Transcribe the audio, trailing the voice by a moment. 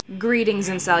Greetings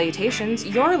and salutations.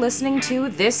 You're listening to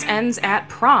This Ends at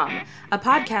Prom, a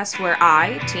podcast where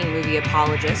I, teen movie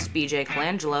apologist BJ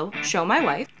Colangelo, show my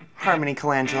wife, Harmony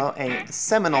Colangelo, a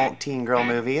seminal teen girl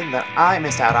movie that I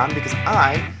missed out on because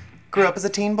I grew up as a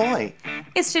teen boy.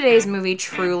 Is today's movie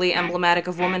truly emblematic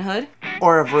of womanhood?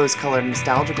 Or of rose-colored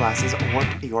nostalgia glasses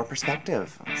warp your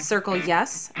perspective. Circle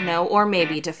yes, no, or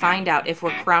maybe to find out if we're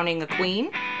crowning a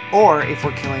queen. Or if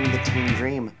we're killing the teen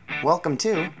dream. Welcome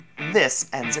to This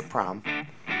Ends at Prom.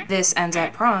 This Ends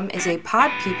at Prom is a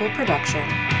Pod People production.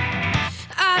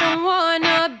 I don't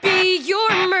wanna be your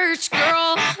merch girl.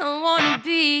 I wanna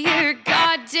be your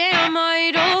goddamn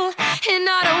idol. And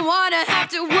I don't wanna have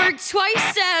to work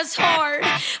twice as hard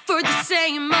for the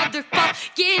same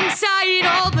motherfucking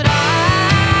title. But I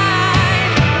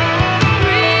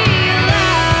realize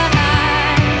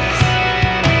that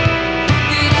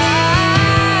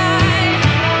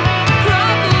I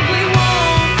probably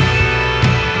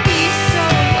won't be so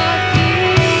lucky.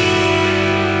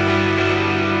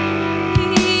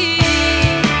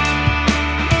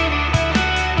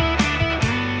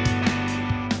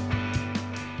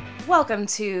 Welcome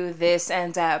to This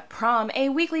Ends at Prom, a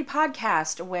weekly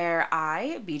podcast where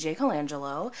I, BJ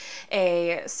Colangelo,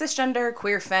 a cisgender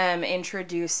queer femme,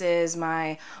 introduces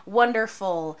my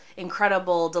wonderful,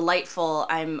 incredible, delightful,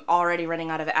 I'm already running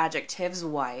out of adjectives,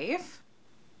 wife.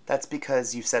 That's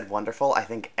because you said wonderful, I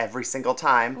think, every single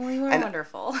time. Well, you are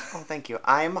wonderful. Oh, thank you.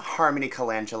 I'm Harmony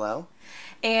Colangelo.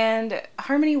 And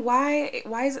Harmony, why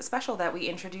is it special that we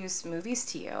introduce movies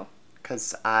to you?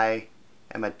 Because I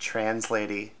am a trans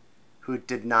lady who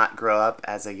did not grow up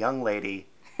as a young lady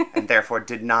and therefore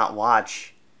did not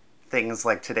watch things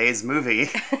like today's movie.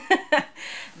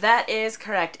 That is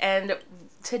correct. And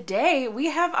today we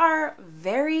have our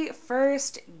very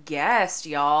first guest,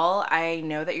 y'all. I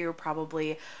know that you're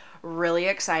probably really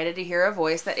excited to hear a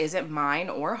voice that isn't mine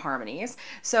or Harmony's.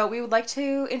 So we would like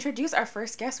to introduce our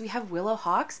first guest. We have Willow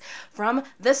Hawks from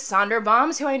the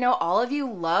Sonderbombs, who I know all of you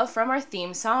love from our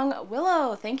theme song.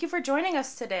 Willow, thank you for joining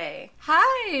us today.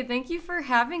 Hi, thank you for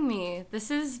having me.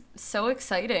 This is so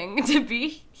exciting to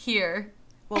be here.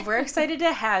 Well, we're excited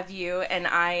to have you, and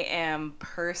I am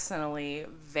personally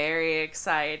very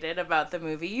excited about the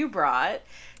movie you brought. I'm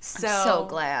so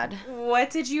glad.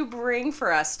 What did you bring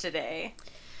for us today?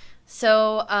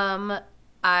 So,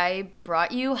 I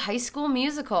brought you High School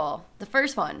Musical, the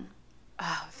first one.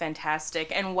 Oh,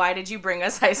 fantastic. And why did you bring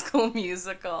us High School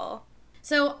Musical?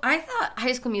 So, I thought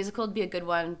High School Musical would be a good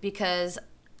one because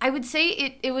I would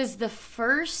say it was the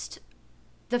first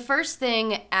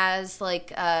thing as,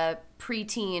 like, a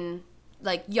preteen,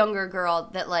 like, younger girl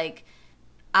that, like,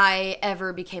 I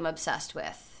ever became obsessed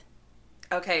with.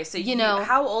 Okay, so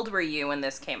how old were you when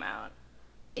this came out?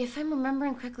 If I'm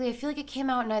remembering correctly, I feel like it came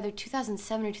out in either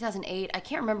 2007 or 2008. I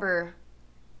can't remember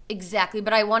exactly,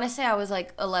 but I want to say I was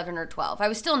like 11 or 12. I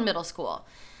was still in middle school.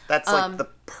 That's like the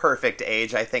perfect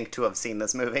age, I think, to have seen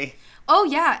this movie. Oh,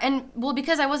 yeah. And, well,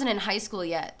 because I wasn't in high school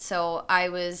yet, so I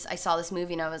saw this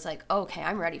movie and I was like, oh, okay,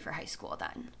 I'm ready for high school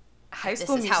then. High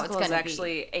School Musical is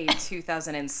actually a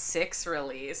 2006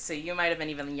 release, so you might have been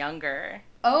even younger.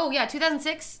 Oh, yeah,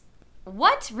 2006?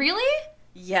 What? Really?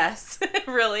 Yes,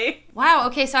 really. Wow,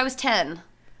 okay, so I was 10.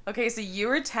 Okay, so you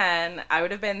were 10, I would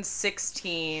have been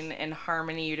 16, and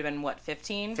Harmony, you'd have been, what,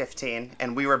 15? 15,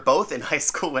 and we were both in high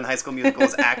school when High School Musical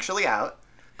was actually out.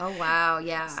 Oh, wow,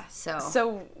 yeah,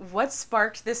 So what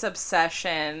sparked this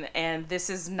obsession, and this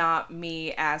is not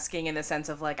me asking in the sense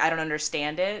of, like, I don't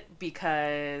understand it,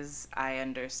 because I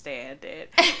understand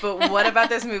it, but what about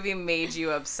this movie made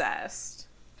you obsessed?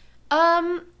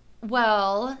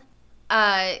 Well,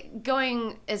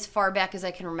 going as far back as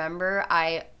I can remember,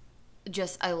 I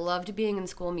loved being in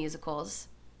school musicals,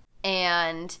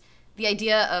 and the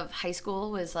idea of high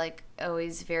school was, like,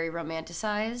 always very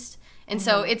romanticized, and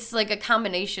so it's, like, a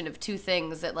combination of two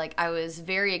things that, like, I was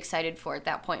very excited for at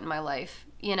that point in my life,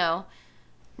 you know?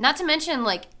 Not to mention,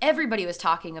 like, everybody was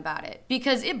talking about it,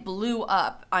 because it blew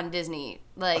up on Disney.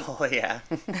 Like, oh, yeah.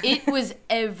 it was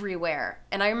everywhere.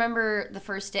 And I remember the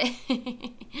first day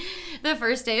of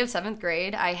 7th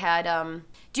grade, I had,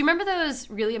 do you remember those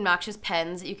really obnoxious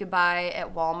pens that you could buy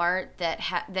at Walmart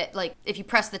that, like, if you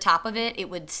press the top of it, it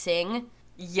would sing?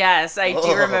 Yes, I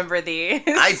do remember these.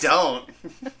 I don't.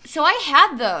 So I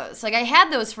had those. Like, I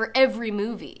had those for every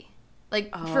movie.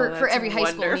 Like, for every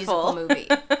high school musical movie.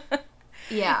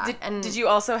 Yeah. Did you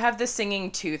also have the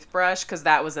singing toothbrush? Because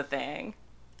that was a thing.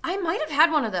 I might have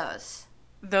had one of those.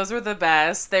 Those were the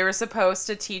best. They were supposed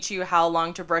to teach you how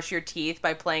long to brush your teeth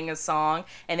by playing a song,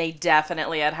 and they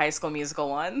definitely had High School Musical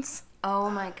ones. Oh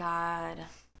my god.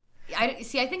 I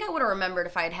think I would have remembered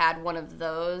if I had had one of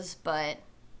those, but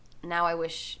now I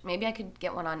wish maybe I could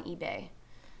get one on eBay.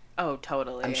 Oh,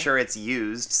 totally. I'm sure it's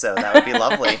used, so that would be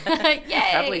lovely. Yay!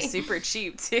 Probably super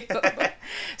cheap too.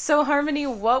 So Harmony,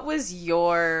 what was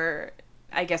your,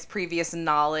 I guess, previous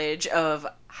knowledge of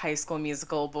High School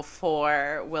Musical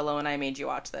before Willow and I made you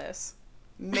watch this?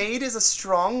 Made is a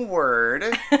strong word.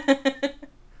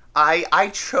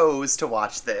 I chose to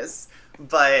watch this,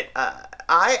 but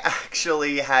I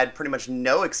actually had pretty much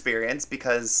no experience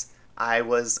because I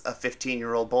was a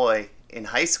 15-year-old boy in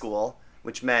high school,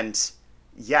 which meant,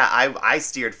 yeah, I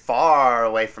steered far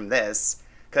away from this.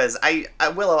 Because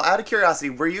Willow, out of curiosity,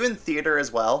 were you in theater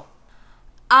as well?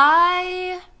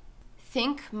 I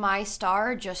think my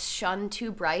star just shone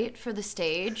too bright for the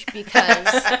stage because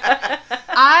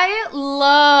I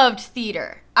loved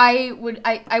theater. I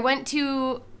went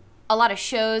to a lot of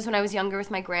shows when I was younger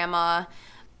with my grandma.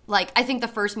 Like, I think the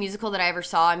first musical that I ever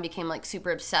saw and became, like,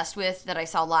 super obsessed with that I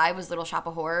saw live was Little Shop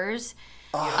of Horrors.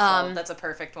 That's a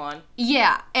perfect one.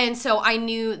 Yeah, and so I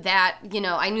knew that,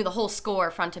 I knew the whole score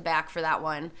front to back for that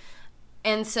one.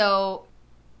 And so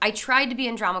I tried to be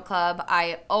in drama club.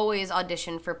 I always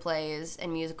auditioned for plays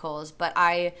and musicals, but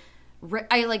I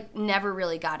never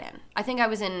really got in. I think I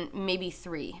was in maybe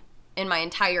 3 in my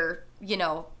entire,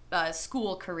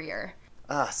 school career.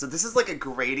 So this is like a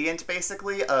gradient,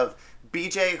 basically, of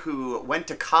BJ, who went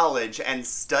to college and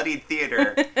studied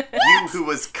theater, you, who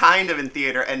was kind of in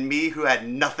theater, and me, who had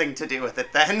nothing to do with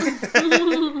it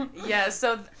then. Yeah,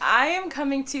 so I am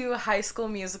coming to High School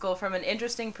Musical from an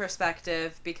interesting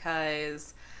perspective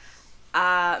because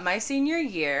my senior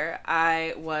year,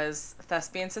 I was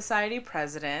Thespian Society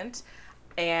president,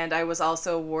 and I was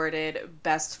also awarded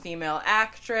Best Female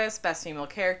Actress, Best Female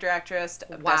Character Actress,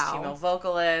 Best Wow. Female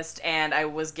Vocalist, and I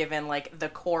was given, like, the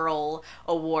choral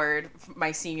award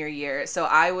my senior year. So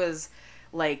I was,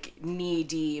 like,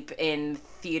 knee-deep in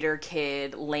theater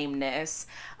kid lameness.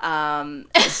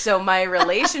 So my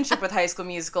relationship with High School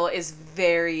Musical is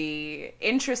very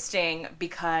interesting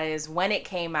because when it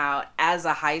came out as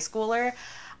a high schooler,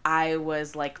 I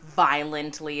was, like,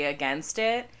 violently against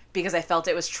it, because I felt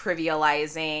it was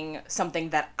trivializing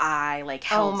something that I, like,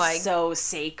 held so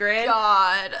sacred.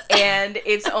 God. And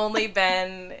it's only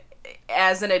been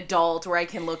as an adult where I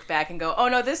can look back and go, oh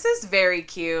no, this is very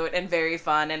cute and very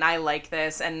fun, and I like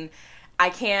this, and I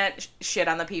can't shit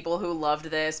on the people who loved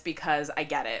this because I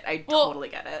get it. I totally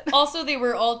get it. Also, we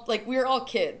were all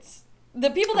kids. The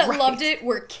people that loved it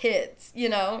were kids,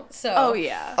 so. Oh,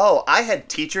 yeah. Oh, I had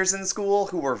teachers in school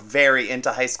who were very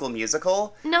into High School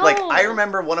Musical. No. Like, I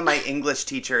remember one of my English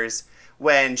teachers,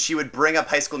 when she would bring up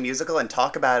High School Musical and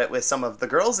talk about it with some of the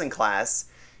girls in class,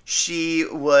 she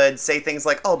would say things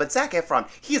like, oh, but Zac Efron,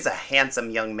 he's a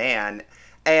handsome young man.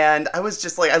 And I was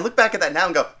just like, I look back at that now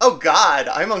and go, oh God,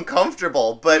 I'm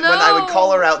uncomfortable. But when I would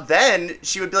call her out then,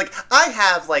 she would be like, I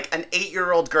have, like, an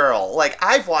 8-year-old girl. Like,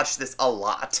 I've watched this a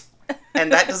lot.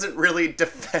 And that doesn't really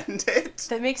defend it.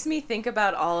 That makes me think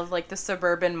about all of, like, the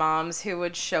suburban moms who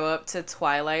would show up to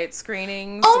Twilight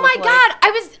screenings. Oh my with, God, I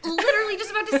was literally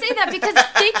just about to say that because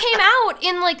they came out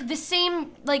in, like, the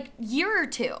same, like, year or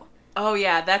two. Oh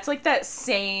yeah, that's like that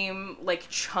same like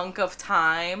chunk of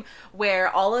time where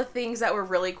all the things that were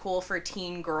really cool for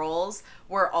teen girls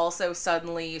were also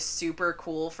suddenly super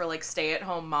cool for like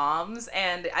stay-at-home moms.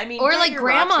 And I mean, or yeah, like your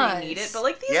rocks when grandmas you need it, but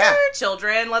like these Yeah. are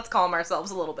children. Let's calm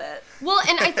ourselves a little bit. Well,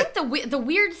 and I think the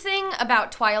weird thing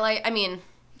about Twilight, I mean,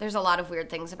 there's a lot of weird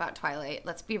things about Twilight,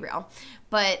 let's be real.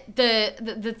 But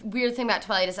the weird thing about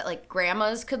Twilight is that, like,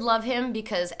 grandmas could love him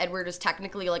because Edward was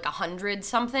technically, like,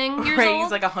 100-something years Right, old.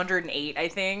 he's like 108, I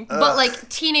think. But, like,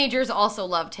 teenagers also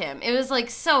loved him. It was, like,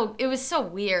 it was so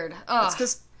weird. Ugh. It's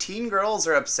because teen girls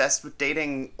are obsessed with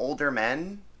dating older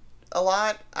men a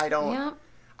lot. I don't... Yeah.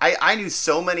 I knew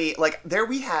so many... Like,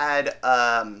 we had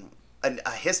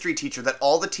a history teacher that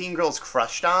all the teen girls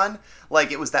crushed on.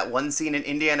 Like, it was that one scene in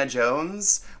Indiana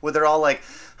Jones where they're all like,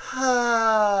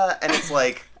 ah, and it's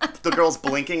like the girl's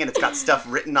blinking and it's got stuff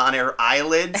written on her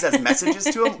eyelids as messages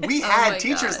to him. We had my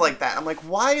teachers God. like that. I'm like,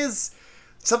 why is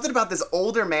something about this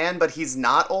older man, but he's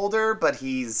not older, but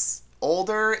he's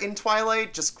older in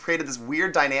Twilight, just created this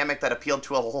weird dynamic that appealed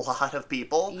to a lot of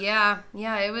people. Yeah,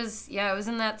 it was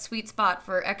in that sweet spot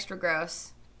for extra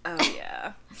gross. Oh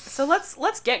yeah. So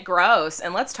let's get gross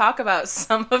and let's talk about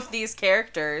some of these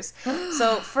characters.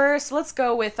 So first, let's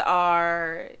go with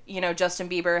our, Justin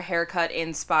Bieber haircut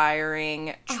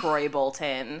inspiring Troy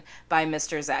Bolton by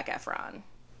Mr. Zac Efron.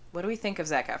 What do we think of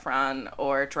Zac Efron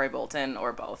or Troy Bolton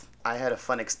or both? I had a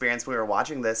fun experience when we were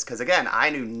watching this because, again, I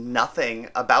knew nothing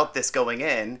about this going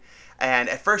in. And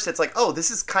at first it's like, oh, this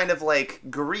is kind of like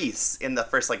Grease in the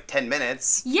first, 10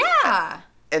 minutes. Yeah.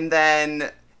 And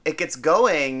then it gets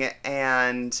going,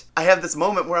 and I have this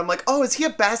moment where I'm like, oh, is he a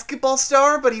basketball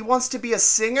star, but he wants to be a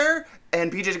singer?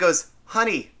 And BJ goes,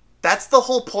 honey, that's the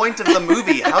whole point of the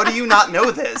movie. How do you not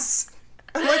know this?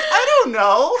 I'm like, I don't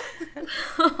know.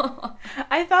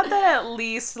 I thought that at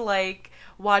least, like,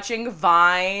 watching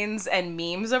Vines and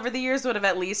memes over the years would have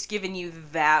at least given you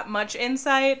that much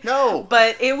insight. No.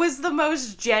 But it was the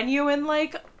most genuine,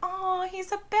 like, oh,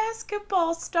 he's a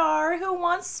basketball star who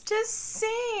wants to sing.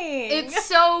 It's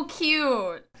so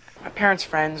cute. My parents'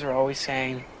 friends are always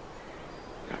saying,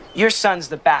 your son's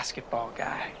the basketball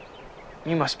guy.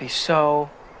 You must be so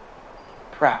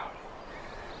proud.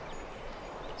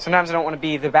 Sometimes I don't want to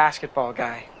be the basketball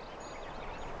guy.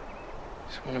 I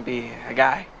just want to be a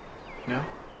guy, you know?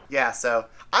 Yeah, so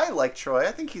I like Troy.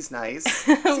 I think he's nice.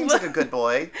 Seems like a good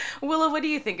boy. Willow, what do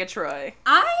you think of Troy?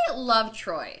 I love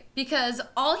Troy because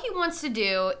all he wants to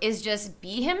do is just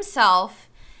be himself.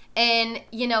 And,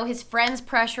 you know, his friends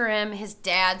pressure him. His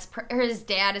dad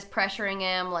is pressuring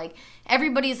him. Like,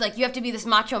 everybody's like, you have to be this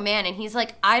macho man. And he's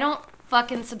like, I don't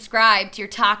fucking subscribe to your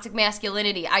toxic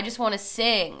masculinity. I just want to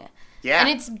sing. Yeah. And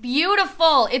it's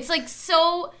beautiful. It's, like,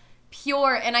 so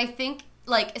pure. And I think,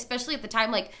 like, especially at the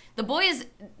time, like, the boys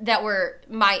that were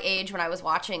my age when I was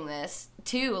watching this,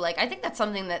 too, like, I think that's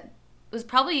something that was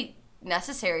probably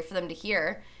necessary for them to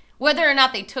hear. Whether or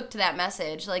not they took to that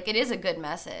message, like, it is a good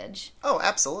message. Oh,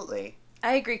 absolutely.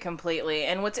 I agree completely.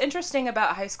 And what's interesting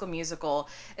about High School Musical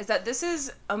is that this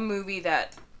is a movie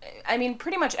that, I mean,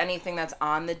 pretty much anything that's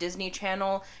on the Disney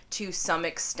Channel to some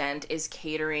extent is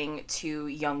catering to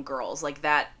young girls. Like,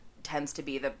 that tends to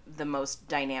be the most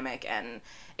dynamic and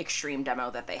extreme demo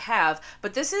that they have.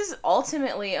 But this is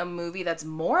ultimately a movie that's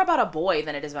more about a boy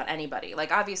than it is about anybody.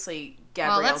 Like, obviously,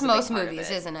 Gabrielle's Well, that's a big most part of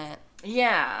movies, it. isn't it?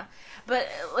 Yeah. But,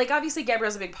 like, obviously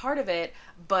Gabrielle's a big part of it,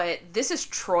 but this is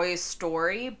Troy's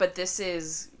story, but this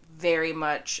is very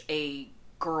much a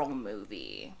girl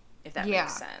movie, if that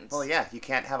makes sense. Well, yeah, you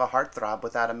can't have a heartthrob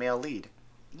without a male lead.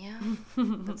 Yeah,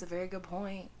 that's a very good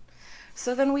point.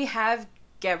 So then we have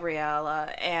Gabriella,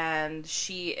 and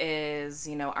she is,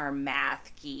 you know, our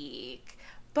math geek,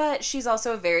 but she's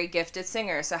also a very gifted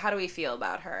singer, so how do we feel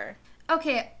about her?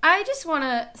 Okay, I just want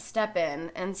to step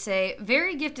in and say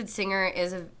very gifted singer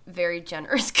is a very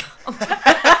generous compliment.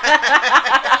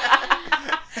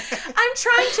 I'm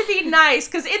trying to be nice,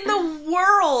 because in the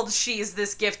world she's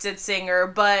this gifted singer,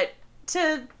 but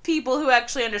to people who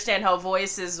actually understand how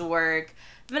voices work,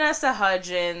 Vanessa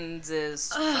Hudgens is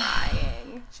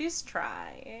trying. She's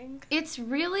trying. It's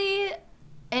really,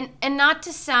 and not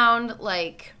to sound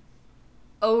like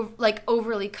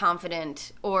overly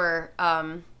confident or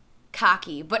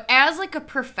cocky, but as like a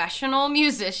professional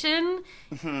musician,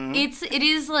 it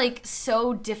is like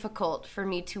so difficult for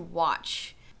me to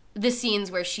watch the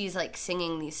scenes where she's like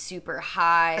singing these super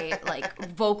high like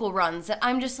vocal runs that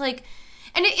I'm just like,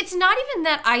 and it's not even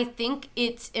that I think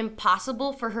it's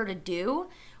impossible for her to do,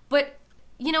 but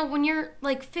you know, when you're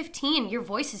like 15, your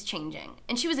voice is changing,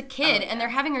 and she was a kid, and they're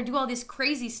having her do all this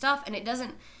crazy stuff, and it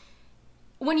doesn't,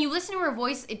 when you listen to her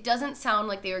voice, it doesn't sound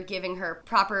like they were giving her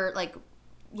proper, like,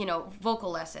 you know,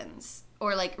 vocal lessons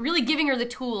or like really giving her the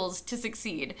tools to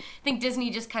succeed. I think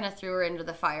Disney just kind of threw her into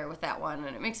the fire with that one,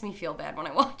 and it makes me feel bad when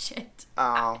I watch it.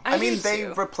 Oh, I I mean, do they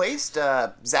too. replaced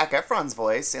Zac Efron's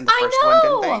voice in the I first know. one,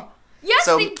 didn't they? Yes,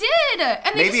 So they did.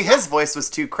 And they Maybe just his voice was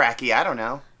too cracky. I don't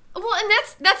know. Well, and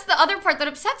that's the other part that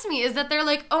upsets me is that they're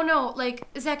like, oh no, like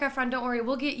Zac Efron, don't worry,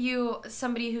 we'll get you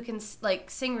somebody who can like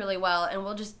sing really well, and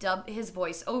we'll just dub his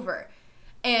voice over.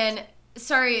 And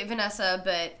sorry, Vanessa,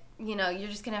 but you know you're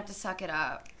just gonna have to suck it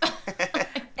up.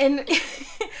 And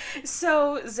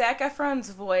so Zac Efron's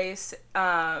voice,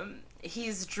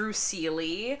 he's Drew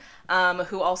Seeley,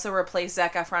 who also replaced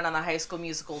Zac Efron on the High School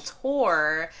Musical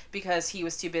tour because he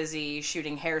was too busy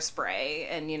shooting Hairspray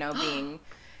and, you know, being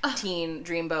teen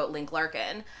dreamboat Link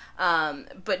Larkin.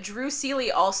 But Drew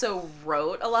Seeley also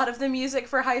wrote a lot of the music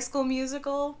for High School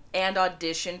Musical and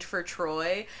auditioned for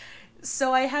Troy.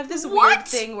 So I have this weird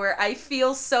thing where I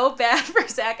feel so bad for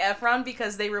Zac Efron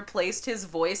because they replaced his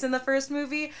voice in the first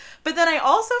movie, but then I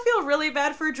also feel really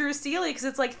bad for Drew Seeley because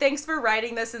it's like, thanks for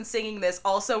writing this and singing this.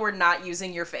 Also, we're not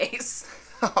using your face.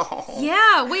 Oh.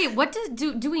 Yeah, wait, what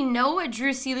do we know what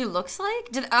Drew Seeley looks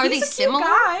like? Are they He's a similar? cute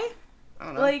guy. I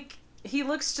don't know. Like, he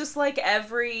looks just like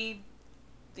every,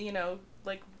 you know,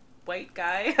 like, white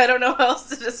guy. I don't know how else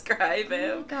to describe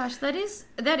Oh him. gosh, that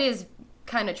is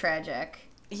kind of tragic.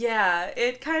 Yeah,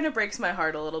 it kind of breaks my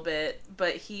heart a little bit,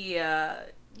 but he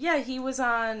was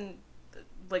on,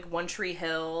 like, One Tree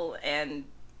Hill, and,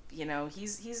 you know,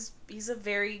 he's a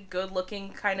very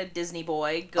good-looking kind of Disney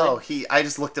boy. Good. Oh, I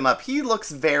just looked him up. He looks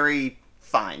very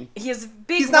fine. He has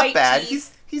big He's white not bad.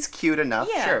 teeth. He's cute enough.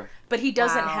 Yeah, Sure. but he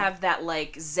doesn't Wow. have that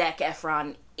like Zac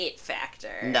Efron it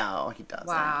factor. No, he doesn't.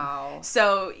 Wow.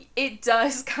 So it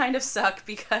does kind of suck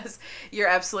because you're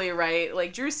absolutely right.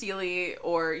 Like Drew Seeley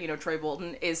or Troy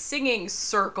Bolton is singing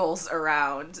circles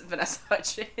around Vanessa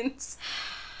Hudgens,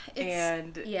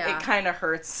 and yeah. it kind of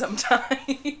hurts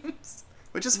sometimes.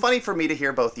 Which is funny for me to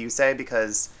hear both you say,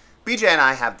 because BJ and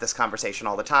I have this conversation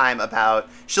all the time about,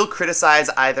 she'll criticize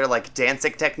either like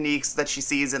dancing techniques that she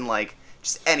sees in like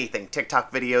just anything,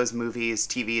 TikTok videos, movies,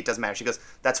 TV, it doesn't matter. She goes,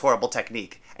 that's horrible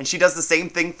technique. And she does the same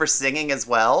thing for singing as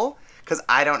well, because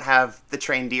I don't have the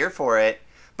trained ear for it.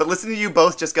 But listening to you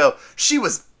both just go, she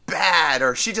was bad,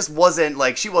 or she just wasn't,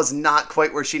 like, she was not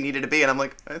quite where she needed to be. And I'm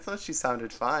like, I thought she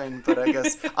sounded fine, but I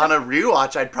guess on a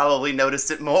rewatch I'd probably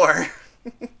notice it more.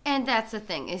 And that's the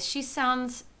thing, is she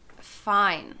sounds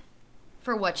fine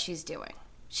for what she's doing.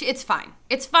 It's fine.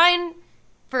 It's fine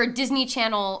for a Disney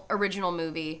Channel original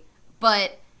movie,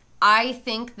 but I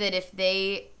think that if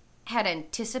they had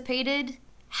anticipated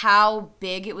how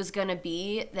big it was going to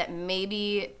be, that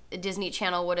maybe Disney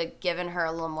Channel would have given her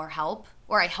a little more help,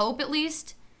 or I hope at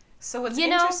least. So what's You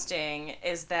know? interesting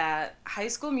is that High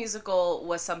School Musical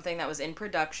was something that was in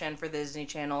production for the Disney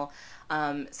Channel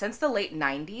since the late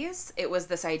 90s. It was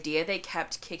this idea they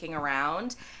kept kicking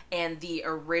around, and the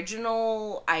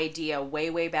original idea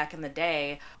way back in the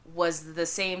day was the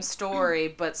same story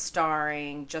but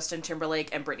starring Justin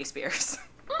Timberlake and Britney Spears.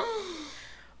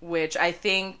 Which I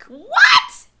think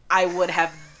What? I would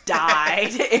have died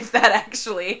if that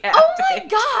actually happened. Oh my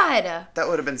god! That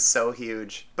would have been so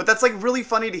huge. But that's like really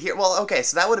funny to hear. Well, okay,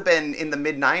 so that would have been in the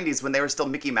mid-90s when they were still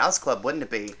Mickey Mouse Club, wouldn't it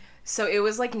be? So it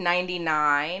was like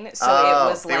 99. So Oh, it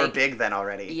was they like were big then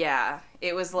already. Yeah,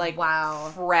 it was like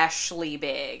Wow. freshly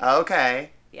big.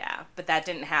 Okay. Yeah, but that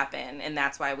didn't happen, and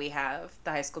that's why we have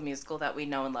the High School Musical that we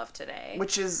know and love today.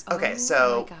 Which is, okay, Oh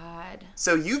so my god.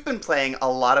 so you've been playing a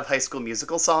lot of High School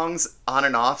Musical songs on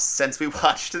and off since we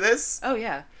watched this. Oh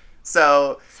yeah.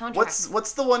 So Soundtrack.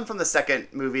 what's the one from the second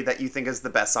movie that you think is the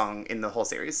best song in the whole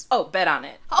series? Oh, bet on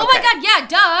it. Oh Okay. my god,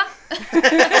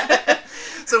 yeah, duh!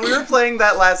 So we were playing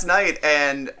that last night,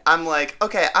 and I'm like,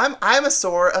 okay, I'm a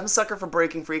sucker for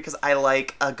Breaking Free because I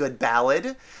like a good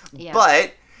ballad. Yeah.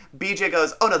 But BJ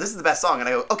goes, oh no, this is the best song, and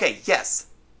I go, okay, yes,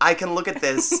 I can look at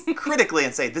this critically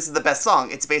and say this is the best song.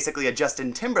 It's basically a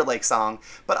Justin Timberlake song,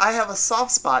 but I have a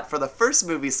soft spot for the first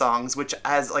movie songs, which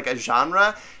as like a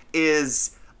genre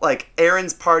is like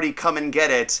Aaron's Party, Come and Get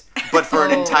It, but for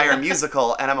an entire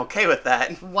musical, and I'm okay with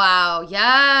that. Wow,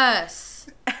 yes.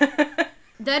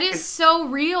 That is so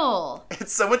real.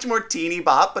 It's so much more teeny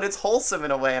bop, but it's wholesome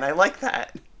in a way, and I like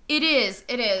that. It is.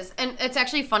 And it's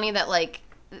actually funny that, like,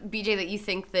 BJ, that you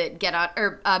think that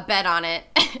Bet on It,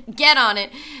 Get On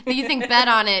It, that you think Bet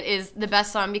On It is the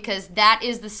best song, because that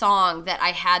is the song that I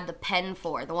had the pen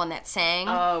for, the one that sang.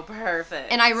 Oh,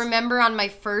 perfect. And I remember on my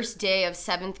first day of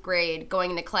 7th grade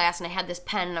going into class, and I had this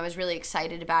pen, and I was really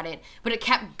excited about it, but it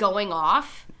kept going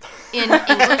off in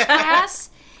English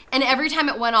class. And every time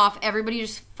it went off, everybody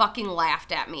just fucking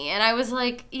laughed at me. And I was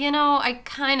like, I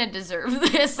kind of deserve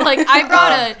this. Like,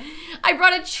 I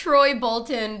brought a Troy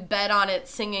Bolton Bet On It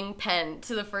singing pen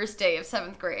to the first day of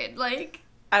 7th grade. Like,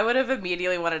 I would have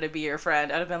immediately wanted to be your friend.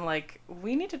 I'd have been like,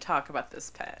 we need to talk about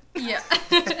this pet. yeah.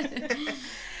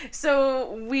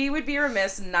 So we would be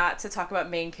remiss not to talk about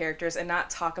main characters and not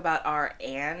talk about our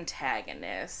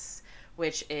antagonists,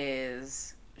 which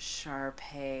is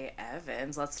Sharpay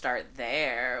Evans. Let's start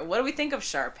there. What do we think of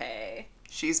Sharpay?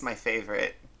 She's my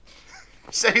favorite.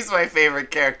 She's my favorite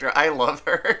character. I love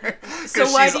her. Because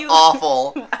So why she's do you-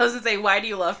 awful. I was gonna say, why do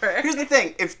you love her? Here's the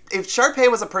thing. If Sharpay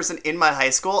was a person in my high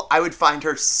school, I would find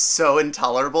her so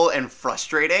intolerable and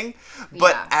frustrating.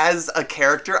 But Yeah. as a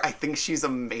character, I think she's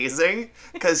amazing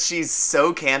because she's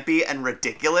so campy and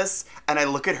ridiculous. And I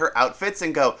look at her outfits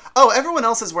and go, oh, everyone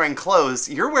else is wearing clothes.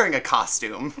 You're wearing a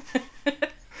costume.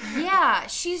 Yeah,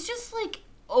 she's just like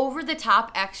over the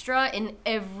top extra in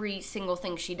every single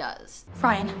thing she does.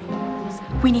 Ryan,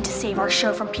 we need to save our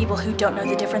show from people who don't know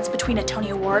the difference between a Tony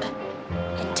Award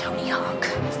and Tony Hawk.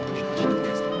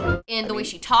 And the way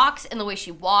she talks, and the way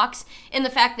she walks, and the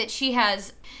fact that she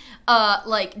has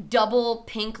like double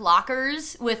pink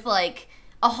lockers with like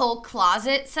a whole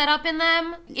closet set up in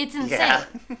them. It's insane. Yeah.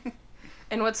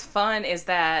 And what's fun is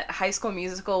that High School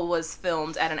Musical was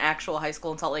filmed at an actual high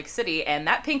school in Salt Lake City, and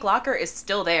that pink locker is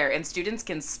still there, and students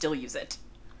can still use it.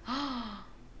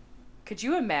 Could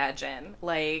you imagine,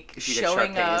 like, If you get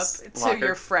showing up Sharpay's to locker.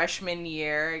 your freshman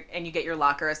year and you get your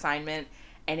locker assignment,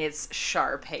 and it's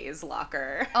Sharpay's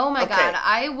locker? Oh my Okay. god,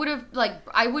 I would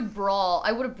have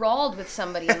brawled with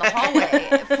somebody in the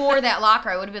hallway for that locker.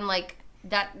 I would have been like,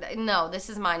 No, this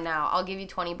is mine now. I'll give you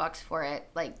 $20 for it.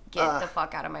 Like, get the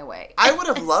fuck out of my way. I would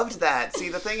have loved that. See,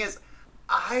 the thing is,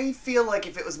 I feel like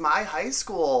if it was my high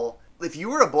school, if you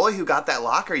were a boy who got that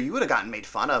locker, you would have gotten made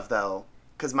fun of, though.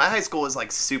 Because my high school was,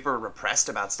 like, super repressed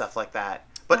about stuff like that.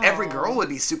 But every girl would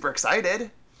be super excited.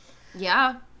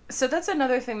 Yeah. So that's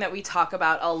another thing that we talk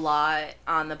about a lot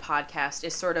on the podcast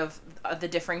is sort of the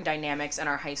differing dynamics in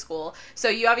our high school. So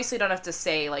you obviously don't have to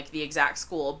say like the exact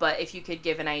school, but if you could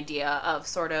give an idea of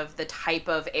sort of the type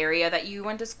of area that you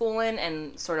went to school in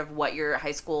and sort of what your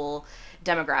high school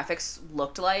demographics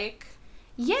looked like.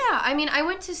 Yeah, I mean, I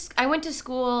went to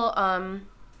school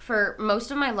for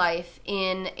most of my life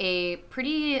in a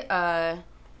pretty I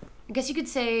guess you could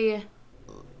say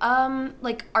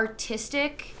like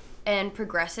artistic and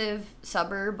progressive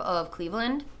suburb of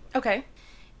Cleveland. Okay.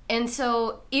 And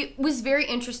so it was very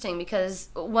interesting because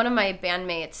one of my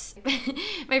bandmates,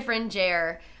 my friend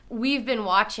Jer, we've been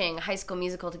watching High School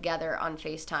Musical together on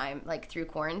FaceTime, like through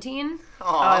quarantine.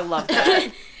 Oh, I love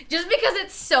that. Just because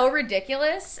it's so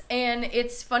ridiculous. And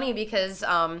it's funny because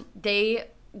they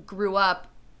grew up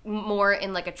more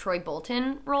in like a Troy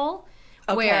Bolton role.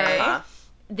 Okay. Where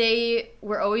they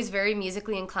were always very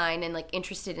musically inclined and like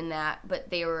interested in that, but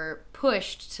they were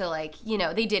pushed to like, you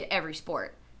know, they did every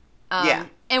sport. Yeah.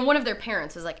 And one of their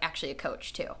parents was like actually a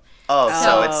coach too. Oh,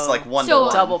 so it's like one to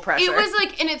one. Double pressure. It was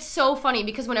like, and it's so funny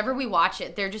because whenever we watch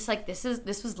it, they're just like, this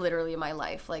was literally my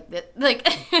life. Like that, like,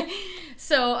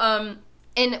 so,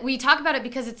 and we talk about it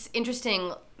because it's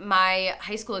interesting. My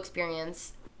high school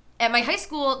experience. At my high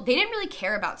school, they didn't really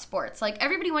care about sports. Like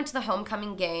everybody went to the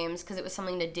homecoming games because it was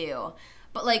something to do.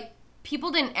 But, like, people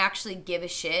didn't actually give a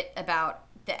shit about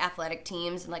the athletic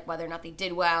teams and, like, whether or not they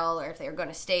did well or if they were going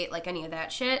to state, like, any of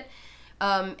that shit.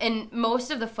 And most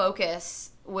of the focus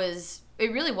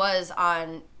it really was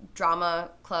on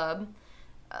drama club.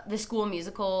 The school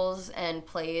musicals and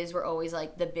plays were always,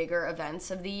 like, the bigger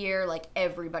events of the year. Like,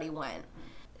 everybody went.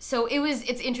 So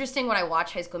it's interesting when I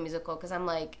watch High School Musical because I'm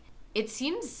like, it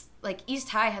seems like East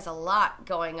High has a lot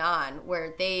going on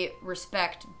where they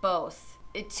respect both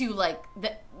to like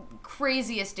the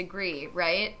craziest degree,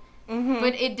 right? Mm-hmm.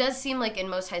 But it does seem like in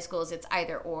most high schools it's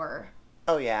either or.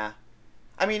 Oh yeah,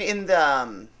 I mean in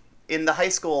the High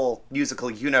School Musical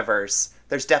universe,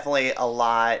 there's definitely a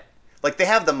lot. Like they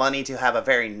have the money to have a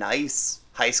very nice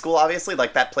high school. Obviously,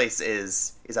 like that place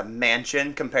is a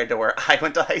mansion compared to where I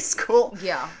went to high school.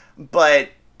 Yeah, but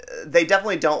they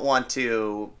definitely don't want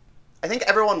to. I think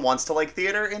everyone wants to like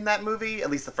theater in that movie,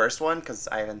 at least the first one, because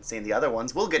I haven't seen the other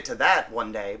ones. We'll get to that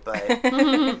one day, but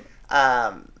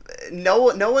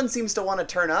no one seems to want to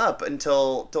turn up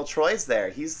until Troy's there.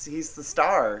 He's the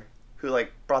star who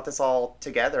like brought this all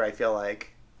together. I feel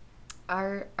like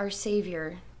our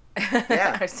savior.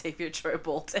 Yeah, our savior Troy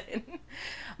Bolton.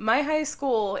 My high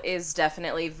school is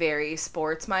definitely very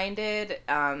sports minded.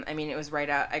 I mean,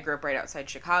 I grew up right outside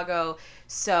Chicago.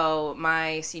 So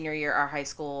my senior year, our high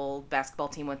school basketball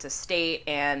team went to state,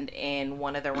 and in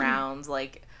one of the rounds,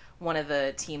 like one of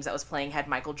the teams that was playing had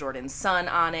Michael Jordan's son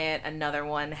on it. Another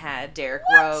one had Derrick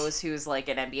Rose, who's like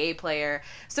an NBA player.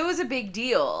 So it was a big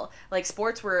deal. Like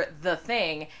sports were the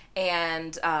thing.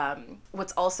 And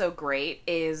what's also great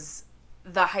is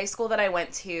the high school that I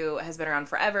went to has been around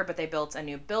forever, but they built a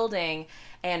new building,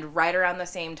 and right around the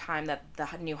same time that the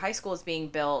new high school is being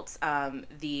built,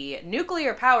 the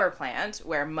nuclear power plant,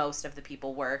 where most of the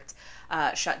people worked,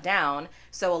 shut down.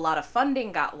 So a lot of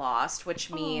funding got lost,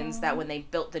 which means that when they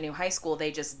built the new high school,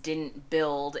 they just didn't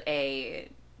build a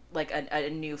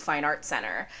new fine arts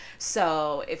center.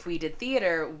 So if we did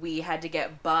theater, we had to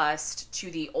get bused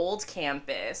to the old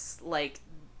campus, like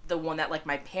the one that like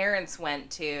my parents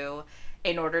went to,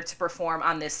 in order to perform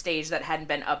on this stage that hadn't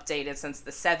been updated since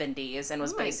the 70s and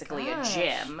was basically a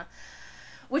gym,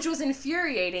 which was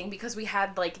infuriating because we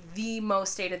had like the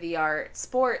most state-of-the-art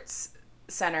sports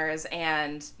centers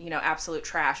and, you know, absolute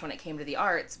trash when it came to the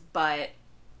arts. But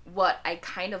what I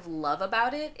kind of love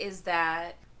about it is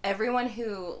that everyone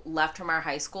who left from our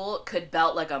high school could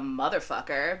belt like a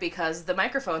motherfucker because the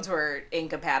microphones were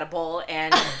incompatible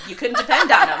and you couldn't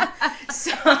depend on them.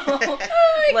 So,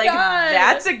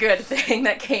 that's a good thing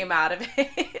that came out of it.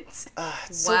 It's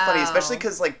so funny, especially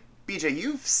because, like, BJ,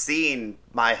 you've seen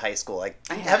my high school. Like,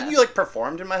 haven't you, like,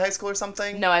 performed in my high school or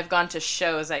something? No, I've gone to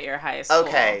shows at your high school.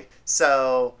 Okay,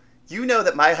 so you know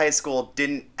that my high school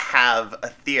didn't have a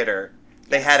theater.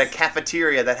 They had a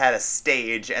cafeteria that had a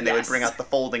stage, and they would bring out the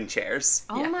folding chairs.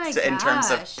 Oh my gosh. In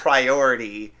terms of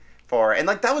priority for... And,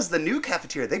 like, that was the new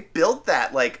cafeteria. They built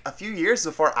that, like, a few years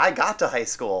before I got to high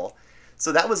school.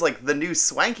 So that was, like, the new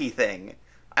swanky thing.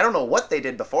 I don't know what they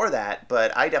did before that,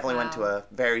 but I definitely went to a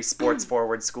very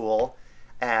sports-forward school.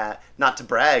 Not to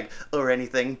brag or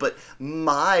anything, but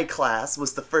my class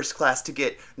was the first class to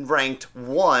get ranked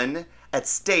 1 at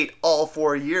state all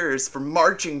 4 years for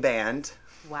marching band.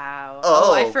 Wow.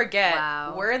 Oh. I forget.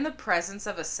 Wow. We're in the presence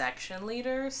of a section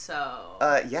leader, so...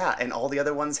 Yeah, and all the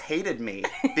other ones hated me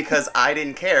because I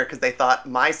didn't care because they thought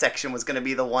my section was going to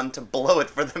be the one to blow it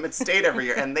for them at state every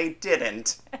year, and they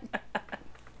didn't.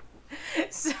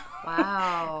 So,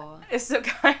 Wow. so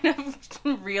kind of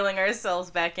reeling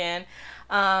ourselves back in.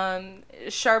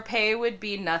 Sharpay would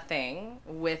be nothing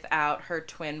without her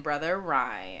twin brother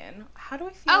Ryan. How do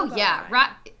we feel Oh about yeah,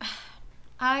 Ryan?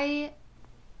 I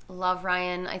love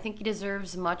Ryan. I think he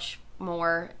deserves much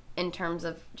more in terms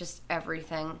of just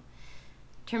everything. In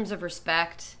terms of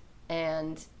respect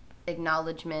and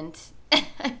acknowledgement.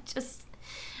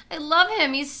 I love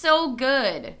him. He's so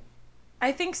good.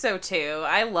 I think so too.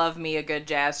 I love me a good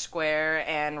jazz square,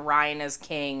 and Ryan is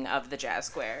king of the jazz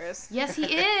squares. Yes, he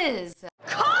is.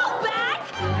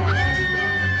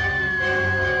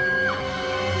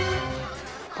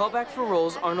 Callback for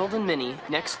roles Arnold and Minnie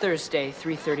next Thursday,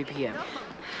 3:30 p.m.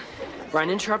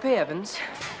 Ryan and Sharpay Evans,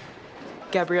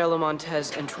 Gabriela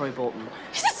Montez, and Troy Bolton.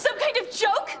 Is this some kind of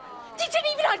joke? They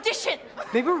didn't even audition!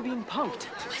 Maybe we're being punked.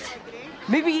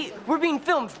 Maybe we're being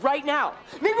filmed right now.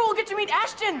 Maybe we'll get to meet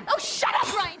Ashton. Oh, shut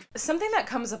up, Ryan! Something that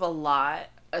comes up a lot,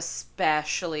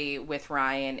 especially with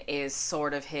Ryan, is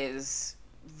sort of his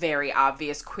very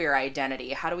obvious queer identity.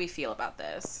 How do we feel about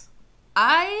this?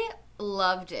 I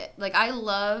loved it. Like I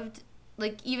loved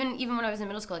even when I was in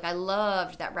middle school, like I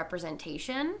loved that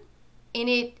representation. And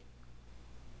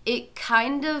it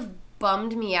kind of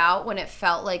bummed me out when it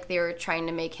felt like they were trying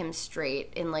to make him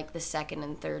straight in like the second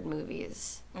and third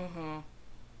movies.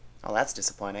 Oh, that's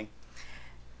disappointing.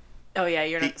 Oh yeah,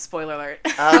 you're not. Spoiler alert.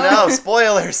 Oh no,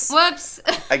 spoilers! Whoops.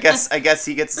 I guess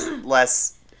he gets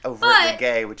less overtly But-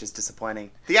 gay, which is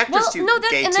disappointing. The actor's Well, too no,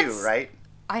 gay and too, that's- right?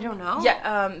 I don't know.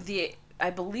 Yeah, I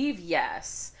believe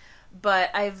yes, but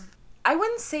I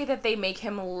wouldn't say that they make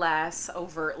him less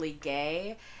overtly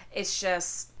gay. It's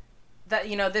just that,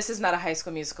 this is not a High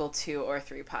School Musical 2 or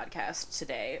 3 podcast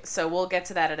today, so we'll get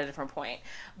to that at a different point.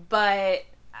 But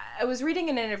I was reading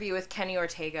an interview with Kenny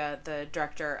Ortega, the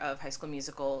director of High School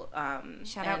Musical.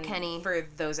 Shout out, and Kenny. For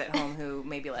those at home who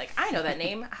may be like, I know that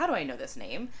name. How do I know this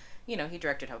name? He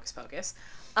directed Hocus Pocus.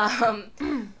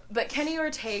 But Kenny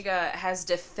Ortega has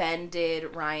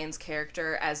defended Ryan's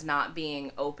character as not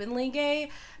being openly gay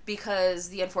because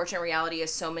the unfortunate reality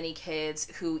is so many kids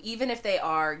who, even if they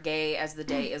are gay as the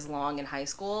day is long in high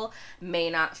school, may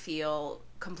not feel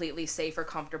completely safe or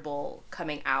comfortable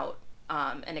coming out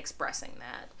and expressing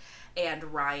that. And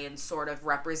Ryan sort of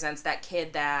represents that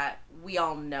kid that we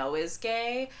all know is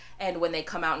gay, and when they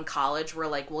come out in college, we're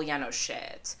like, well, yeah, no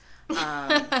shit. And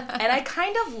I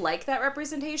kind of like that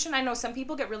representation. I know some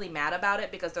people get really mad about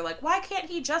it because they're like, why can't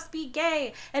he just be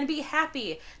gay and be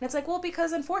happy? And it's like, well,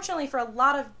 because unfortunately for a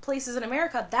lot of places in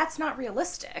America, that's not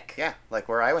realistic. Yeah, like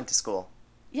where I went to school.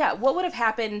 Yeah, what would have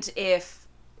happened if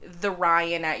the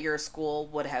Ryan at your school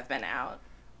would have been out?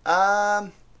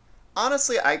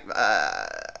 Honestly, I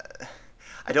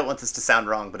don't want this to sound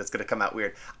wrong, but it's going to come out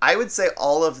weird. I would say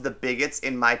all of the bigots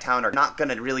in my town are not going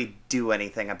to really do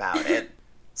anything about it.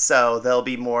 So they'll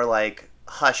be more like,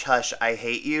 hush, hush, I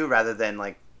hate you, rather than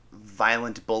like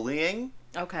violent bullying.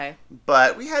 Okay.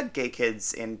 But we had gay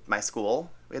kids in my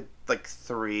school. We had like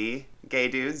 3 gay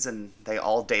dudes, and they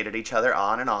all dated each other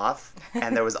on and off.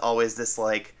 And there was always this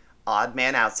like odd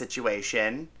man out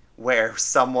situation where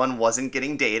someone wasn't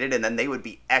getting dated, and then they would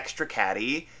be extra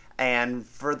catty. And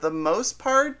for the most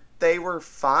part, they were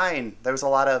fine. There was a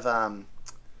lot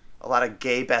of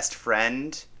gay best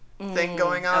friend thing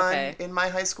going on in my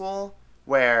high school,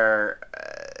 where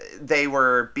they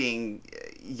were being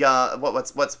young.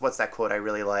 What's that quote I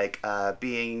really like?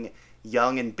 Being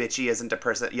young and bitchy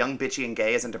young, bitchy, and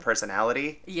gay isn't a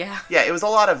personality. Yeah. Yeah, it was a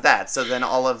lot of that. So then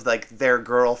all of like their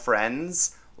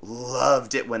girlfriends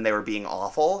loved it when they were being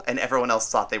awful, and everyone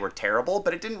else thought they were terrible.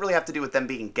 But it didn't really have to do with them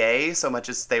being gay so much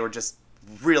as they were just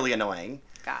really annoying.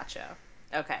 Gotcha.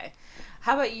 Okay.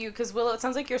 How about you? Because Willow, it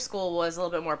sounds like your school was a little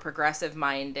bit more progressive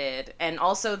minded, and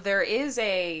also there is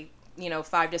a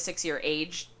 5 to 6 year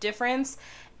age difference.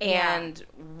 And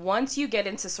once you get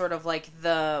into sort of like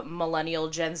the millennial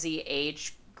Gen Z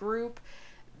age group,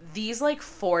 these like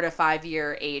 4 to 5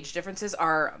 year age differences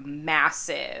are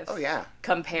massive. Oh yeah.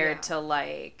 Compared to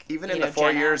like even in the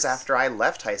 4 years after I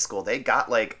left high school, they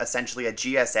got like essentially a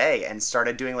GSA and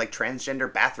started doing like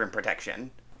transgender bathroom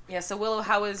protection. Yeah. So Willow,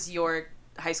 how was your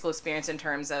high school experience in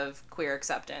terms of queer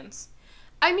acceptance?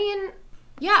 I mean,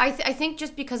 yeah, I think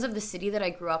just because of the city that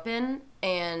I grew up in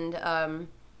and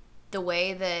the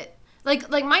way that like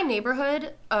my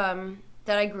neighborhood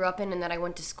that I grew up in and that I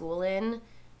went to school in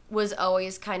was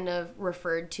always kind of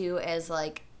referred to as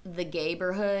like the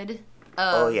gayborhood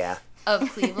of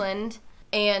Cleveland.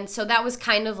 And so that was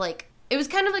kind of like, it was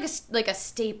kind of like a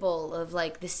staple of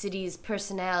like the city's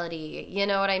personality, you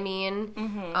know what I mean?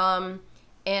 Mm-hmm.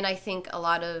 And I think a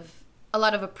lot of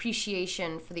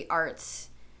appreciation for the arts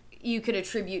you could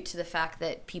attribute to the fact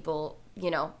that people, you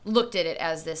know, looked at it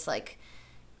as this like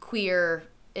queer,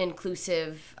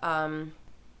 inclusive,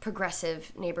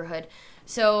 progressive neighborhood.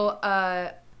 So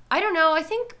I don't know. I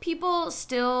think people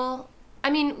still, I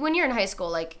mean, when you're in high school,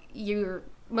 like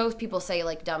most people say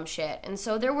like dumb shit. And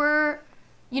so there were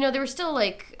still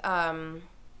like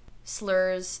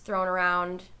slurs thrown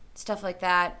around, stuff like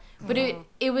that. But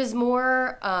it was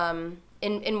more,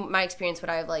 in my experience, what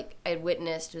I had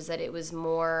witnessed was that it was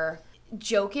more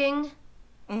joking.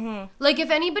 Mm-hmm. Like if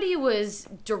anybody was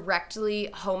directly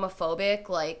homophobic,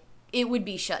 like it would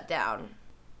be shut down.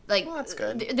 Like, well, that's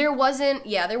good. There wasn't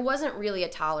really a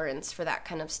tolerance for that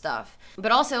kind of stuff.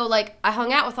 But also, like, I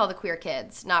hung out with all the queer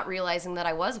kids, not realizing that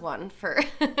I was one for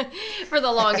the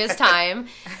longest time.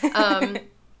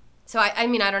 So, I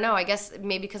mean, I don't know. I guess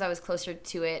maybe because I was closer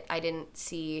to it, I didn't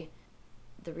see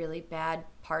the really bad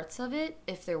parts of it,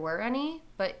 if there were any.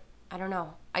 But I don't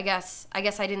know. I guess I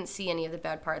didn't see any of the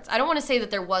bad parts. I don't want to say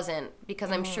that there wasn't,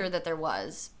 because I'm sure that there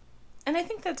was. And I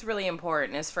think that's really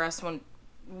important, is for us when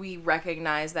we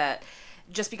recognize that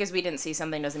just because we didn't see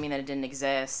something doesn't mean that it didn't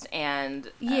exist.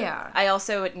 And I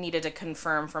also needed to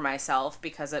confirm for myself,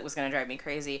 because it was going to drive me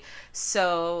crazy.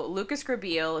 So Lucas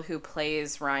Grabeel, who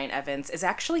plays Ryan Evans, is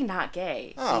actually not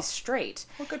gay. Oh. He's straight.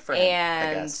 Well, good for him,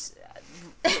 and I guess.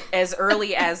 As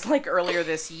early as like earlier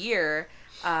this year,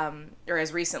 or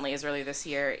as recently as earlier this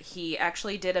year, he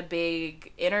actually did a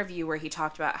big interview where he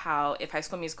talked about how if High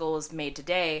School Musical was made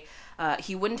today,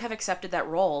 he wouldn't have accepted that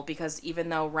role, because even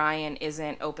though Ryan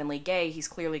isn't openly gay, he's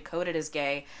clearly coded as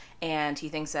gay, and he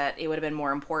thinks that it would have been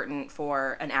more important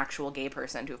for an actual gay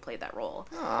person to have played that role.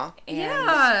 Aw,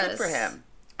 yes. Good for him.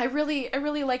 I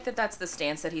really like that that's the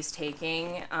stance that he's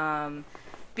taking,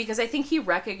 because I think he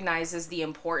recognizes the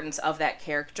importance of that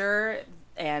character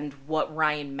and what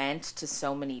Ryan meant to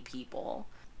so many people.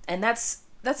 And that's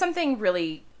something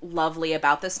really lovely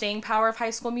about the staying power of High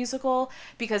School Musical,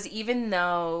 because even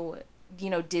though, you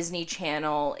know, Disney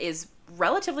Channel is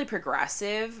relatively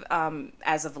progressive,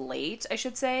 as of late, I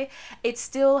should say, it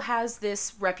still has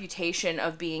this reputation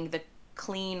of being the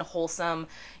clean, wholesome,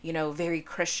 you know, very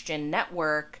Christian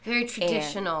network. Very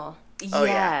traditional. Oh,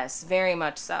 yes, very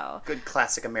much so. Good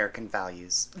classic American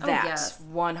values. That's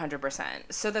 100%.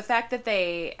 So the fact that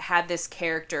they had this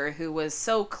character who was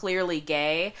so clearly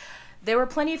gay, there were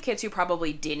plenty of kids who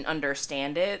probably didn't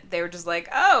understand it. They were just like,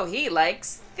 oh, he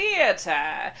likes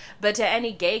theater. But to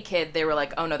any gay kid, they were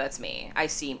like, oh no, that's me. I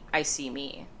see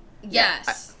me.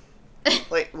 Yes.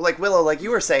 Like Willow, like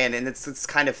you were saying, and it's this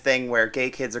kind of thing where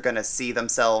gay kids are going to see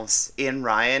themselves in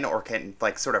Ryan, or can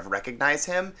like sort of recognize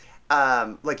him.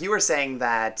 Like you were saying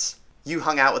that you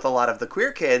hung out with a lot of the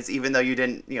queer kids, even though you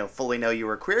didn't, you know, fully know you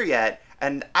were queer yet.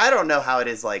 And I don't know how it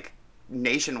is like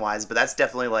nation-wise, but that's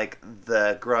definitely like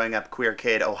the growing up queer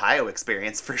kid Ohio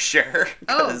experience for sure.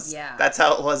 Oh, yeah. That's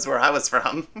how it was where I was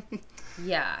from.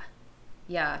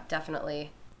 Yeah,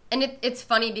 definitely. And it's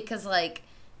funny because like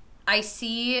I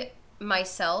see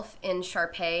myself in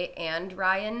Sharpay and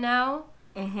Ryan now.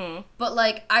 Mm-hmm. But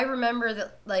like I remember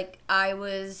that like I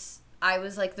was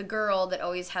like the girl that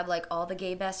always had like all the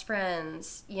gay best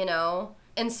friends, you know?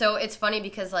 And so it's funny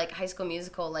because like High School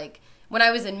Musical, like when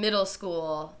I was in middle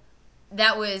school,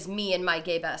 that was me and my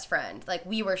gay best friend. Like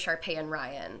we were Sharpay and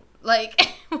Ryan.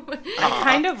 Like I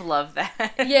kind of love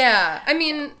that. Yeah. I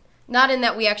mean, not in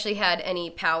that we actually had any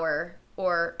power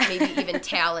or maybe even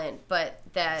talent, but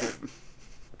that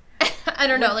I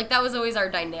don't know, like that was always our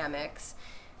dynamics.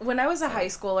 When I was a high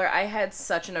schooler, I had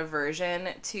such an aversion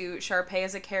to Sharpay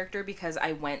as a character, because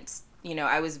I went, you know,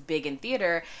 I was big in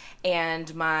theater,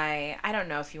 and I don't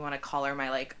know if you want to call her my,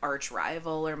 like, arch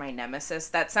rival or my nemesis.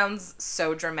 That sounds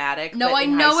so dramatic. No, but I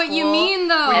in know high what you school, mean,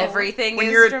 though. Everything when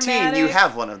is you're a dramatic. teen, you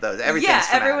have one of those. Everything's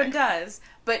dramatic. Everyone does.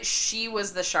 But she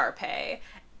was the Sharpay,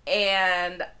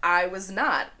 and I was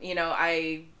not. You know,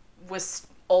 I was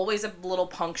always a little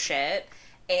punk shit.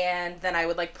 And then I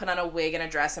would, like, put on a wig and a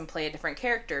dress and play a different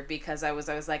character, because I was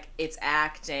like, it's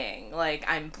acting. Like,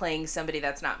 I'm playing somebody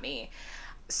that's not me.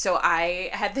 So I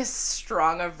had this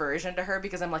strong aversion to her,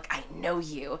 because I'm like, I know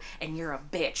you, and you're a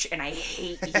bitch, and I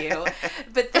hate you.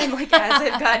 But then, like, as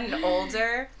I've gotten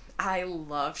older, I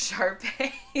love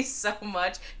Sharpay so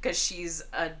much, because she's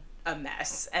a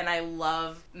mess, and I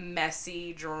love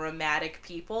messy, dramatic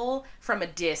people from a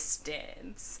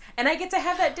distance. And I get to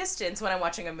have that distance when I'm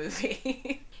watching a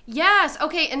movie. Yes.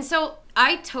 Okay. And so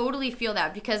I totally feel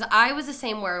that because I was the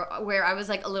same where I was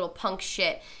like a little punk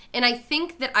shit. And I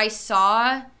think that I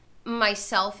saw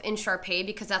myself in Sharpay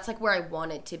because that's like where I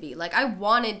wanted to be. Like I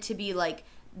wanted to be like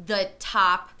the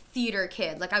top theater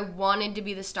kid. Like I wanted to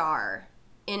be the star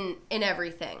in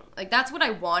everything. Like that's what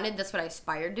I wanted. That's what I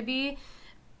aspired to be.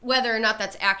 Whether or not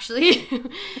that's actually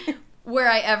where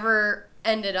I ever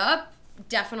ended up,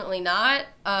 definitely not.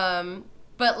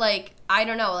 But like I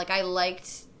don't know. Like I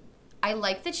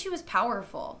liked that she was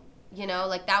powerful. You know,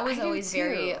 like that was always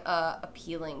very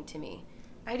appealing to me.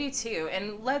 I do too.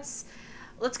 And let's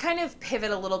kind of pivot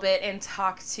a little bit and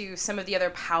talk to some of the other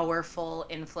powerful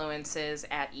influences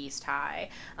at East High.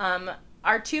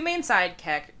 Our two main side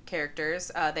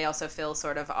characters, they also fill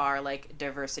sort of our like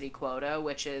diversity quota,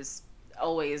 which is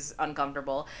always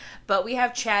uncomfortable. But we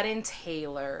have Chad and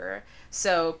Taylor,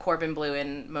 so Corbin Bleu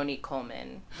and Monique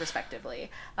Coleman,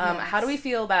 respectively. Yes. How do we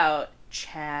feel about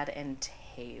Chad and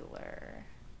Taylor?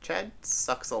 Chad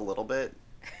sucks a little bit.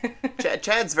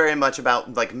 Chad's very much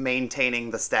about like maintaining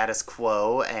the status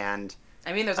quo, and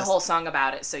I mean, there's a whole song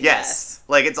about it, so yes,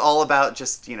 like it's all about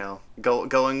just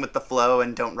going with the flow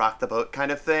and don't rock the boat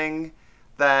kind of thing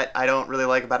that I don't really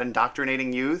like about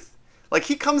indoctrinating youth. Like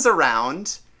he comes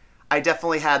around. I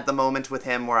definitely had the moment with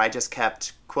him where I just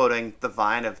kept quoting the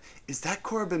Vine of, "Is that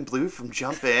Corbin Bleu from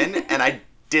Jump In?" And I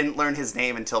didn't learn his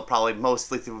name until probably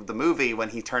mostly through the movie when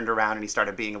he turned around and he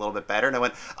started being a little bit better. And I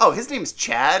went, "Oh, his name's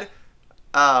Chad?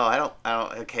 Oh, I don't,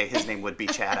 okay, his name would be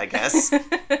Chad, I guess."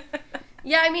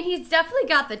 Yeah, I mean, he's definitely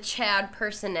got the Chad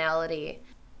personality.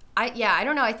 I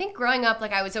don't know. I think growing up,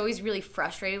 like, I was always really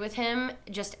frustrated with him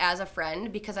just as a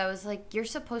friend because I was like, you're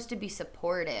supposed to be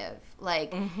supportive.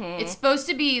 Like, it's supposed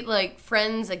to be, like,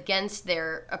 friends against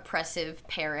their oppressive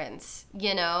parents,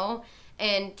 you know?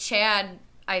 And Chad,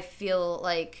 I feel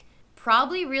like,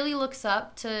 probably really looks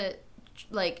up to,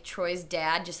 like, Troy's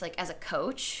dad just, like, as a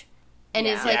coach. And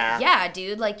is like, yeah,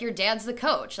 dude, like, your dad's the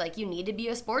coach. Like, you need to be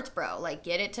a sports bro. Like,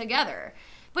 get it together.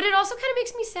 But it also kind of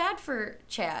makes me sad for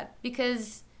Chad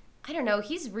because, I don't know,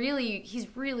 he's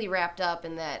really wrapped up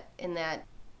in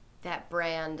that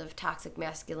brand of toxic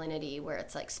masculinity where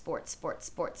it's like sports,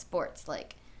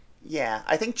 like. Yeah,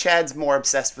 I think Chad's more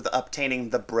obsessed with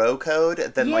obtaining the bro code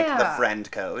than like the friend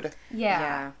code.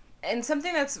 Yeah. And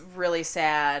something that's really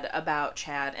sad about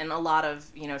Chad and a lot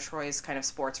of, Troy's kind of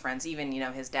sports friends, even,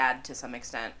 his dad to some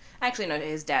extent, actually no,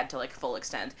 his dad to like full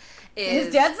extent, is...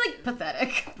 His dad's like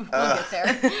pathetic. We'll get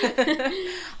there.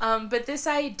 But this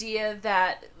idea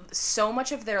that so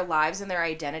much of their lives and their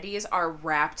identities are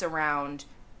wrapped around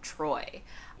Troy.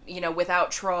 Without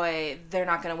Troy, they're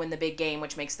not going to win the big game,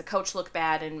 which makes the coach look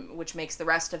bad and which makes the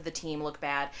rest of the team look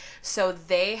bad. So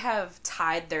they have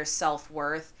tied their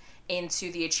self-worth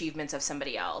into the achievements of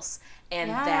somebody else. And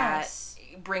that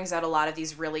brings out a lot of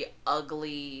these really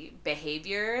ugly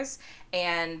behaviors.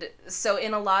 And so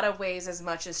in a lot of ways, as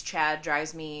much as Chad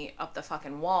drives me up the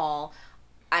fucking wall,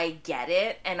 I get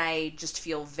it. And I just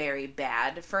feel very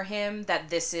bad for him that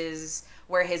this is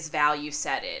where his value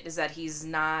set is that he's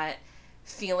not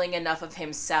feeling enough of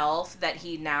himself that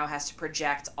he now has to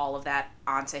project all of that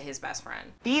onto his best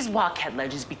friend. These Wildcat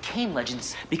legends became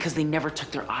legends because they never took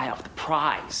their eye off the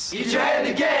prize. Get your head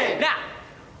in the game! Now,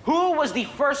 who was the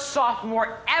first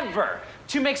sophomore ever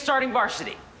to make starting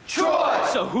varsity? Troy!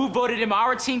 So who voted him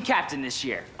our team captain this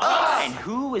year? Us! And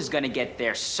who is gonna get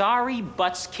their sorry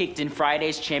butts kicked in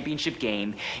Friday's championship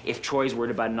game if Troy's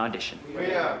worried about an audition?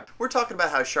 Yeah. We're talking about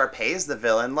how Sharpay is the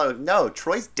villain. No,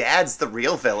 Troy's dad's the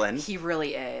real villain. He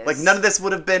really is. Like, none of this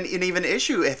would have been an even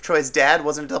issue if Troy's dad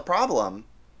wasn't the problem.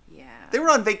 Yeah. They were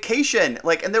on vacation,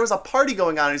 and there was a party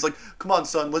going on, and he's like, "Come on,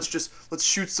 son, let's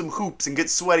shoot some hoops and get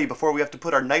sweaty before we have to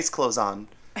put our nice clothes on."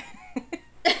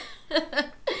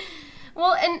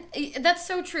 Well, and that's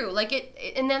so true. Like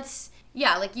and that's,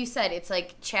 yeah, like you said, it's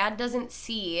like Chad doesn't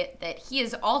see that he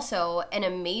is also an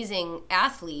amazing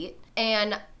athlete,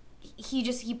 and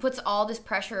he puts all this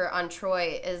pressure on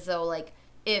Troy as though, like,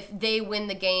 if they win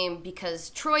the game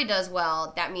because Troy does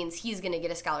well, that means he's going to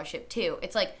get a scholarship too.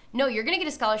 It's like, no, you're going to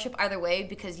get a scholarship either way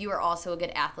because you are also a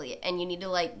good athlete, and you need to,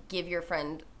 like, give your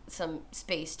friend some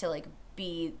space to, like,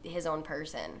 be his own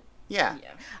person. Yeah.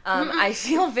 I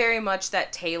feel very much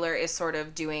that Taylor is sort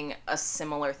of doing a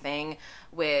similar thing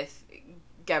with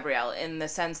Gabrielle in the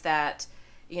sense that,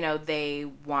 they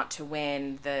want to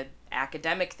win the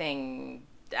academic thing.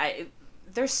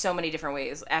 There's so many different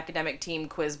ways. Academic team,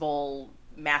 quiz bowl,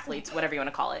 mathletes, whatever you want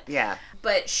to call it. Yeah.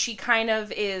 But she kind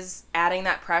of is adding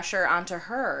that pressure onto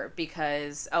her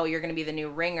because, oh, you're going to be the new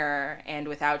ringer, and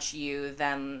without you,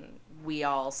 then we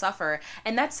all suffer.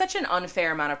 And that's such an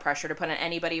unfair amount of pressure to put on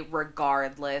anybody,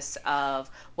 regardless of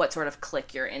what sort of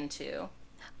clique you're into.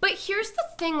 But here's the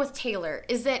thing with Taylor,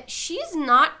 is that she's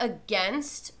not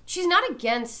against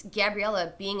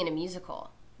Gabriella being in a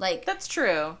musical. Like, that's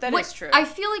true. That is true. I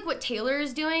feel like what Taylor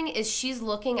is doing is she's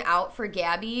looking out for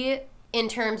Gabby in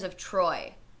terms of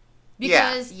Troy.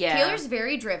 Because Taylor's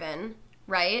very driven,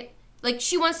 right? Like,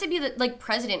 she wants to be the, like,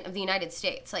 president of the United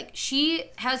States. Like, she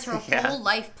has her whole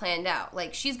life planned out.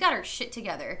 Like, she's got her shit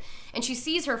together. And she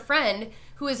sees her friend,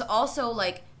 who is also,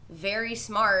 like, very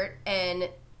smart and,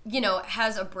 you know,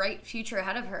 has a bright future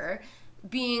ahead of her,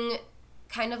 being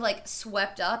kind of, like,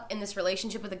 swept up in this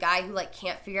relationship with a guy who, like,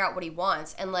 can't figure out what he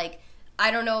wants. And, like,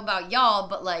 I don't know about y'all,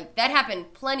 but, like, that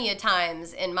happened plenty of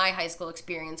times in my high school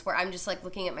experience where I'm just, like,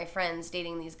 looking at my friends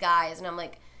dating these guys, and I'm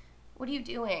like, what are you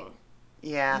doing?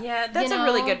 Yeah, that's a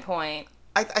really good point.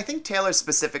 I think Taylor's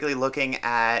specifically looking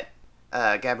at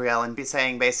Gabrielle and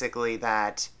saying basically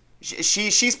that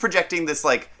she's projecting this,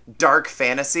 like, dark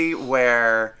fantasy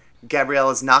where Gabrielle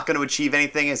is not going to achieve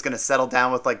anything, is going to settle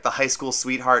down with, like, the high school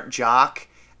sweetheart jock,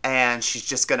 and she's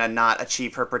just going to not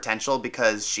achieve her potential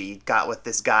because she got with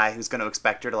this guy who's going to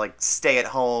expect her to, like, stay at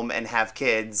home and have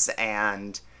kids,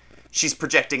 and she's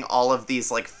projecting all of these,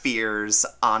 like, fears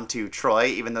onto Troy,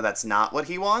 even though that's not what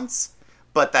he wants.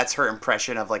 But that's her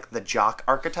impression of, like, the jock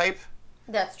archetype.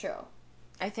 That's true.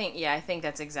 I think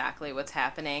that's exactly what's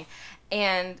happening.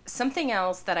 And something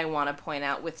else that I want to point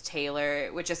out with Taylor,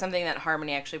 which is something that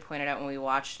Harmony actually pointed out when we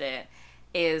watched it,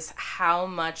 is how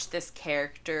much this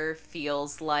character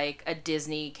feels like a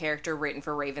Disney character written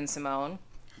for Raven-Symoné.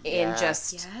 In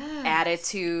just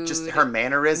attitude. Just her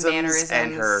mannerisms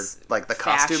and her, like, the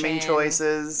costuming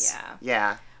choices.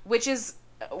 Yeah. Which is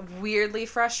weirdly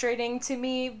frustrating to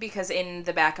me because in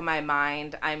the back of my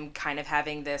mind, I'm kind of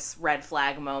having this red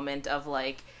flag moment of,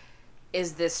 like,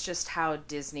 is this just how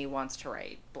Disney wants to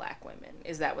write black women?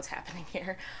 Is that what's happening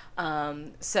here?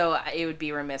 So it would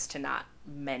be remiss to not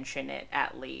mention it,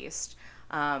 at least.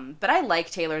 But I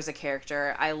like Taylor as a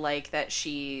character. I like that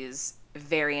she's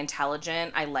very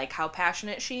intelligent. I like how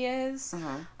passionate she is.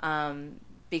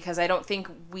 Because I don't think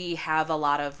we have a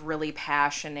lot of really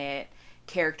passionate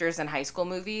characters in high school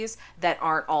movies that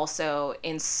aren't also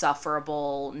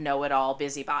insufferable, know-it-all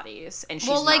busybodies. And she's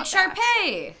like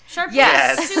Sharpay.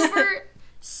 Sharpay is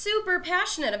super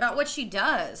passionate about what she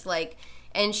does. Like,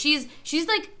 and she's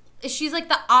like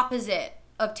the opposite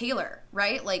of Taylor,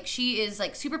 right? Like, she is,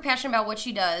 like, super passionate about what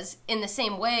she does in the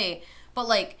same way, but,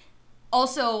 like,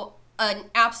 also an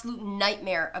absolute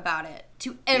nightmare about it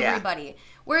to everybody.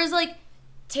 Whereas, like,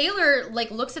 Taylor,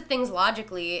 like, looks at things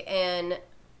logically, and,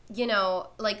 you know,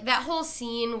 like, that whole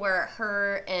scene where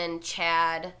her and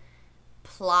Chad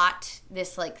plot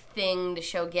this, like, thing to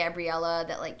show Gabriella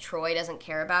that, like, Troy doesn't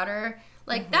care about her,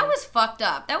 like, that was fucked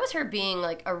up. That was her being,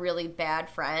 like, a really bad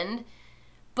friend.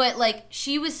 But, like,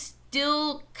 she was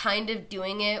still kind of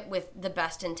doing it with the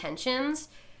best intentions.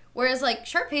 Whereas, like,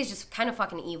 Sharpay's just kind of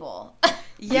fucking evil.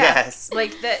 Yes.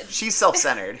 Like, that. She's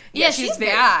self-centered. Yeah, she's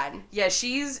bad. Yeah,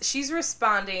 she's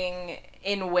responding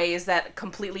in ways that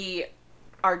completely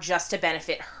are just to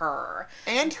benefit her.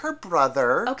 And her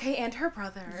brother. Okay, and her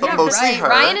brother. But mostly her.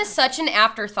 Ryan is such an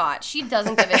afterthought. She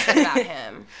doesn't give a shit about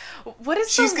him.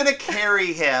 She's going to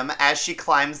carry him as she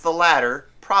climbs the ladder,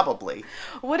 probably.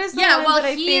 What is the line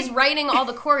that he's writing all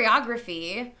the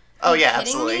choreography. Oh, yeah,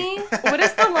 absolutely. What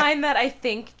is the line that I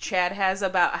think Chad has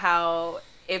about how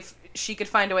if she could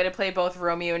find a way to play both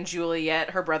Romeo and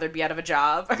Juliet, her brother'd be out of a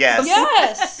job? Yes.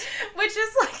 Yes! Which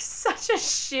is, like, such a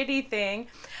shitty thing.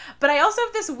 But I also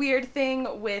have this weird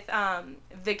thing with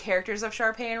the characters of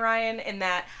Sharpay and Ryan in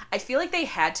that I feel like they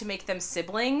had to make them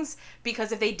siblings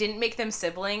because if they didn't make them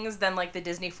siblings, then, like, the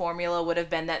Disney formula would have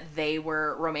been that they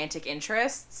were romantic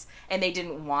interests and they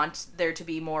didn't want there to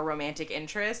be more romantic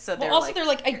interests. So they're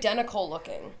like identical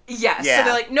looking. Yes. Yeah. So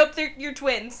they're like, nope, you're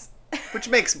twins. Which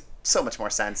makes so much more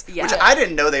sense. Yeah. Which I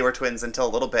didn't know they were twins until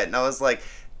a little bit. And I was like,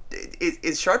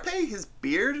 is Sharpay his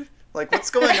beard? Like, what's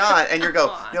going on? And you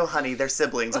go, no, honey, they're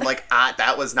siblings. I'm like,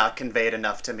 that was not conveyed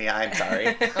enough to me. I'm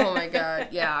sorry. Oh, my God.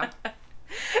 Yeah.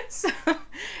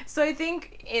 So I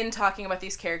think in talking about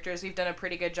these characters, we've done a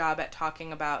pretty good job at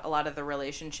talking about a lot of the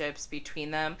relationships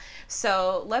between them.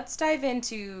 So let's dive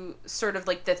into sort of,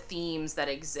 like, the themes that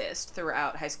exist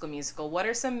throughout High School Musical. What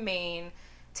are some main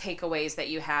takeaways that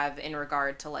you have in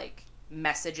regard to, like,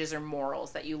 messages or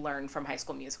morals that you learn from High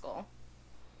School Musical?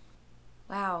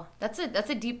 Wow, that's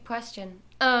a deep question.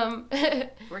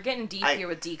 We're getting deep I- here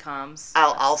with DComs.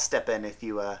 I'll step in if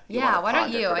you. Yeah, wanna why don't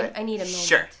ponder you? for a bit. I need a moment.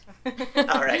 Sure.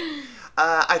 All right.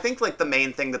 I think like the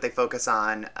main thing that they focus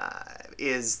on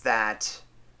is that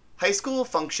high school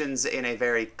functions in a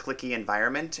very cliquey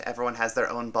environment. Everyone has their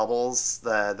own bubbles.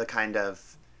 The kind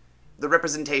of the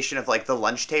representation of like the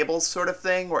lunch tables sort of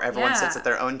thing, where everyone sits Yeah. at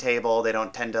their own table. They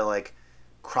don't tend to like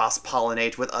cross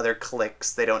pollinate with other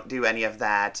cliques. They don't do any of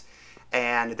that.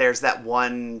 And there's that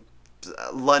one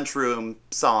lunchroom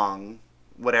song,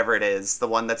 whatever it is, the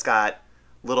one that's got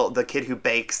the kid who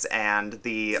bakes and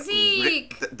the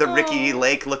Zeke! the Ricky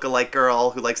Lake lookalike girl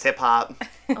who likes hip hop.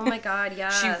 Oh my god,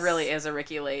 yes. She really is a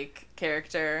Ricky Lake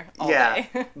character all Yeah,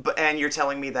 day. and you're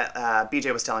telling me that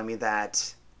BJ was telling me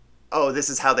that, oh, this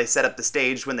is how they set up the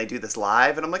stage when they do this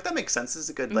live, and I'm like, that makes sense. This is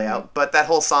a good layout. But that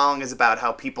whole song is about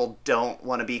how people don't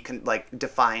want to be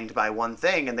defined by one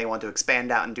thing, and they want to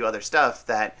expand out and do other stuff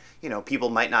that people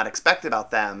might not expect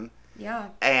about them. Yeah.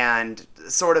 And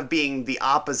sort of being the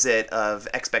opposite of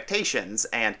expectations.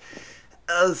 And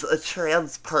as a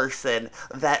trans person,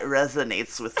 that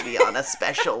resonates with me on a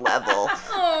special level.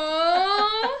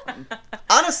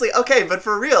 Honestly, okay, but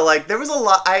for real, like, there was a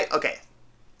lot.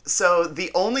 So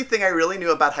the only thing I really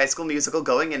knew about High School Musical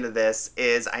going into this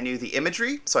is I knew the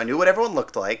imagery, so I knew what everyone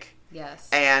looked like. Yes.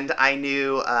 And I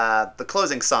knew the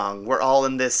closing song, We're All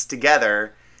in This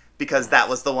Together, because that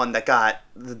was the one that got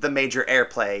the major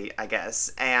airplay, I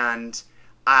guess. And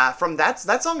from that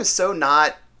song is so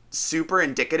not super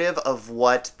indicative of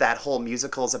what that whole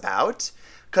musical is about,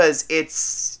 because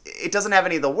it doesn't have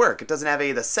any of the work. It doesn't have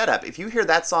any of the setup. If you hear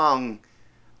that song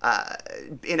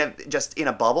in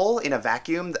a bubble, in a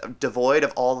vacuum, devoid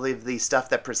of all of the stuff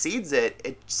that precedes it,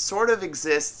 it sort of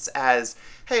exists as,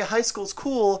 hey, high school's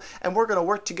cool, and we're going to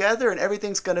work together, and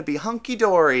everything's going to be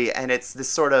hunky-dory, and it's this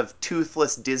sort of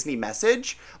toothless Disney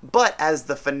message. But as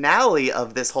the finale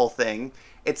of this whole thing,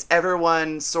 it's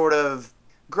everyone sort of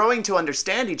growing to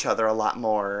understand each other a lot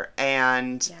more,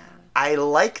 and I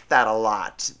like that a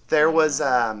lot. There was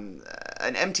an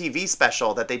MTV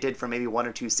special that they did for maybe 1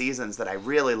 or 2 seasons that I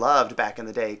really loved back in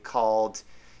the day called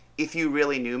If You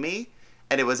Really Knew Me,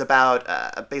 and it was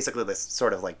about basically this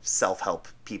sort of like self-help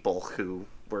people who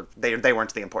they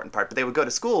weren't the important part, but they would go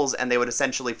to schools and they would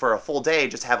essentially for a full day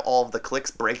just have all of the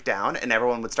cliques break down and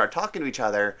everyone would start talking to each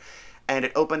other, and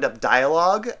it opened up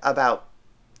dialogue about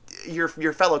your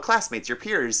fellow classmates, your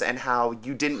peers, and how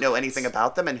you didn't know anything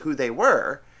about them and who they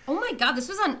were. Oh my god, this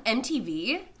was on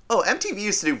MTV? Oh, MTV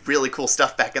used to do really cool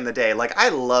stuff back in the day. Like, I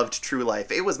loved True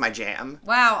Life. It was my jam.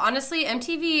 Wow, honestly,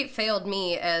 MTV failed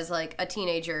me as like a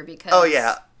teenager because Oh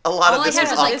yeah, a lot of this all I was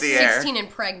had was off like the air. 16 and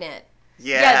pregnant.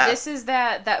 Yeah. This is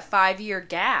that 5-year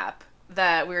gap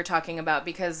that we were talking about,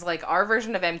 because like our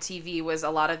version of MTV was a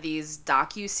lot of these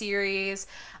docu-series.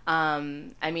 Bad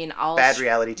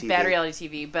reality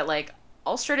TV. But like,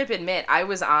 I'll straight up admit, I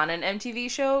was on an MTV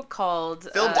show called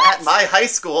Filmed at my high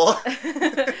school.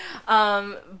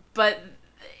 but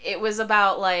it was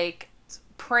about like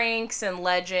pranks and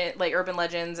urban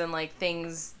legends and like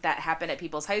things that happen at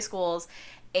people's high schools.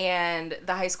 And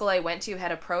the high school I went to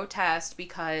had a protest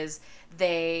because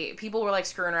people were like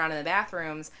screwing around in the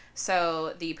bathrooms.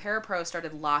 So the parapro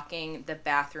started locking the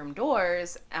bathroom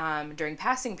doors during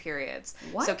passing periods.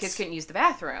 What? So kids couldn't use the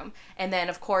bathroom. And then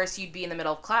of course you'd be in the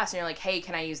middle of class and you're like, hey,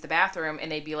 can I use the bathroom?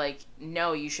 And they'd be like,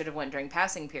 no, you should have went during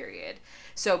passing period.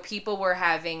 So people were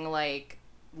having like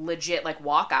legit like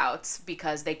walkouts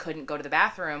because they couldn't go to the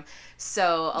bathroom.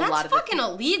 So That's lot of fucking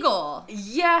illegal.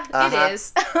 Yeah, Uh-huh. it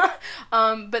is.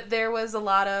 But there was a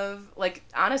lot of, like,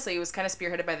 honestly, it was kind of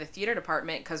spearheaded by the theater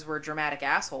department because we're dramatic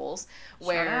assholes,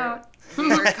 where out. we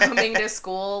were coming to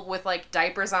school with, like,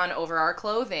 diapers on over our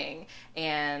clothing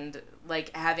and,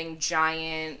 like, having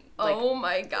giant, like, Oh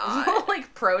my god.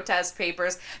 like, protest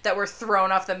papers that were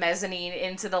thrown off the mezzanine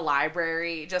into the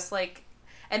library, just, like...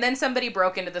 And then somebody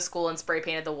broke into the school and spray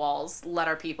painted the walls, let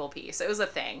our people pee. So it was a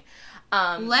thing.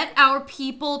 Let our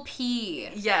people pee.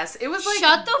 Yes, it was like...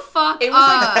 Shut the fuck up. It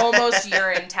was like almost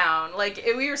Urinetown. Like,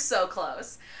 we were so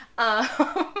close.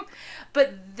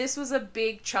 But this was a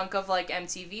big chunk of, like,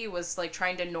 MTV was, like,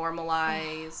 trying to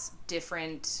normalize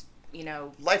different,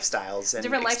 Lifestyles and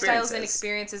different experiences. lifestyles and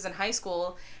experiences in high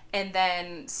school. And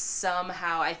then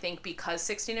somehow, I think because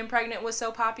 16 and Pregnant was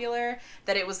so popular,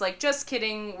 that it was like, just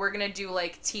kidding, we're going to do,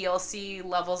 like, TLC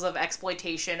levels of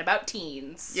exploitation about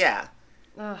teens. Yeah.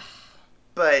 Ugh.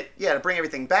 But yeah, to bring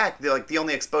everything back, the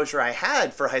only exposure I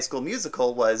had for High School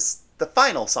Musical was the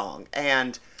final song,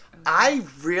 and I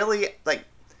really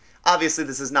obviously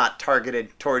this is not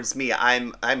targeted towards me.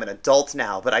 I'm an adult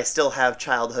now, but I still have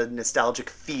childhood nostalgic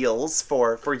feels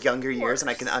for younger years, and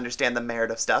I can understand the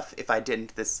merit of stuff. If I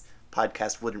didn't, this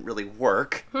podcast wouldn't really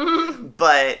work.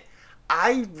 But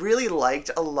I really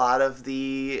liked a lot of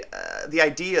the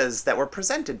ideas that were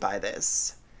presented by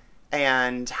this,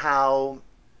 and how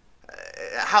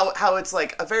it's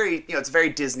like a very, it's a very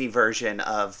Disney version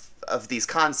of these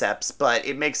concepts, but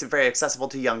it makes it very accessible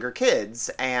to younger kids.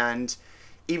 And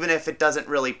even if it doesn't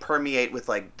really permeate with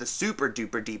like the super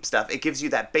duper deep stuff, it gives you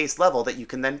that base level that you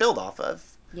can then build off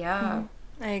of. Yeah.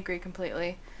 I agree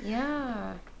completely.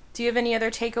 Yeah. Do you have any other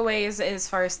takeaways as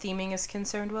far as theming is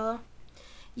concerned, Willow?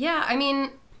 Yeah, I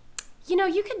mean,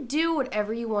 you could do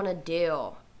whatever you want to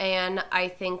do. And I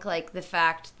think, like, the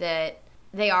fact that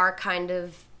they are kind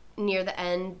of near the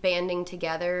end banding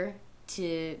together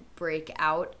to break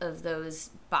out of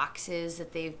those boxes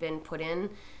that they've been put in,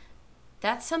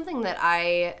 that's something that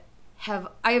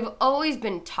I've always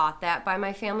been taught that by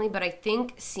my family, but I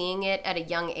think seeing it at a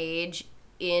young age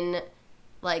in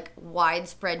like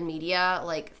widespread media,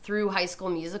 like through High School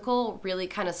Musical, really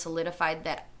kind of solidified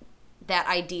that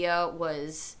idea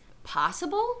was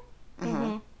possible.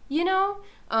 Mm-hmm.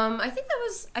 I think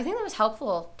that was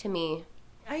helpful to me.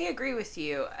 I agree with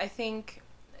you. I think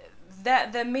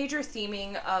that the major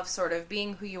theming of sort of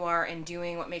being who you are and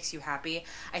doing what makes you happy,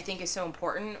 I think is so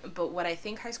important. But what I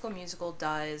think High School Musical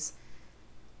does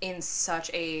in such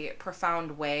a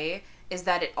profound way is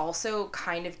that it also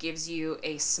kind of gives you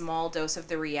a small dose of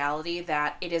the reality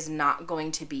that it is not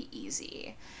going to be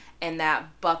easy. And that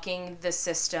bucking the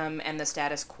system and the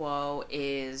status quo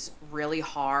is really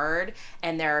hard.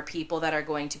 And there are people that are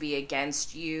going to be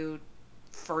against you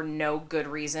for no good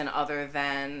reason other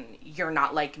than you're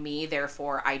not like me,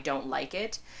 therefore I don't like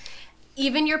it.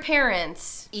 Even your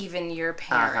parents.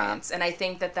 And I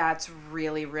think that that's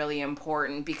really, really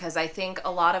important, because I think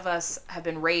a lot of us have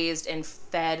been raised and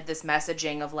fed this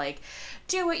messaging of like,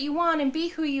 do what you want and be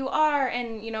who you are,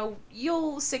 and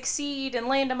you'll succeed and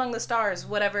land among the stars,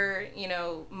 whatever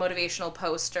motivational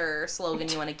poster slogan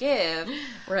you want to give.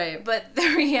 Right. But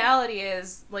the reality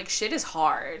is, like, shit is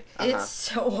hard. It's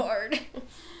so hard.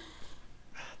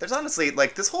 There's honestly,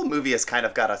 like, this whole movie has kind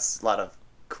of got a lot of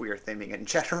queer theming in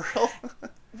general.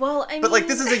 Well, I mean, but like,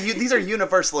 these are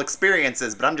universal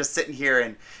experiences, but I'm just sitting here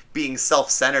and being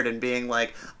self-centered and being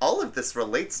like, all of this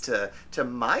relates to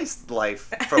my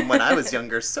life from when I was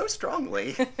younger so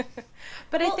strongly.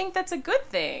 But I think that's a good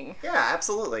thing. Yeah,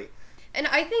 absolutely. And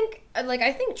I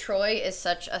think Troy is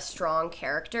such a strong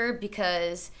character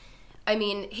because, I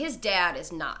mean, his dad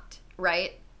is not,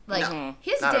 right? Like, No,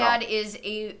 his not at dad all. is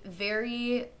a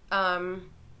very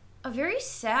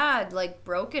sad, like,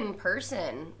 broken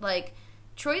person. Like,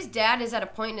 Troy's dad is at a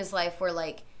point in his life where,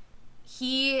 like,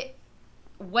 he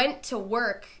went to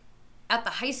work at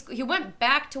the high school. He went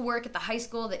back to work at the high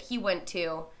school that he went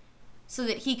to so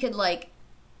that he could, like,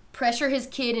 pressure his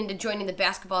kid into joining the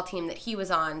basketball team that he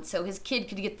was on so his kid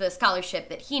could get the scholarship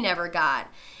that he never got.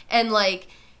 And, like,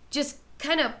 just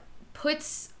kind of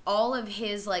puts all of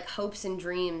his, like, hopes and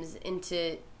dreams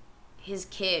into his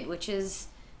kid, which is...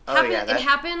 it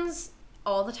happens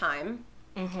all the time.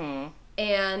 Mm-hmm.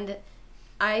 And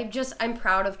I'm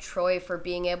proud of Troy for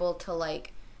being able to,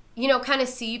 like, kind of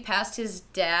see past his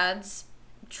dad's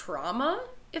trauma,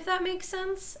 if that makes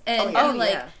sense. And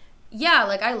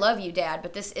like, I love you, Dad,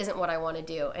 but this isn't what I want to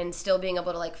do. And still being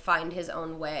able to, like, find his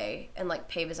own way and, like,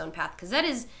 pave his own path. Because that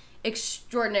is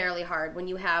extraordinarily hard when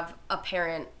you have a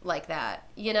parent like that,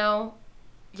 Yeah,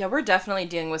 we're definitely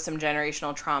dealing with some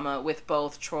generational trauma with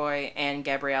both Troy and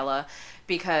Gabriella,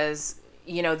 because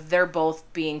they're both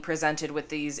being presented with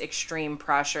these extreme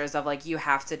pressures of, like, you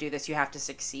have to do this, you have to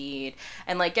succeed.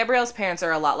 And, like, Gabriella's parents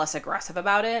are a lot less aggressive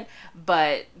about it,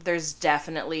 but there's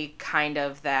definitely kind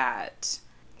of that,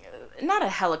 not a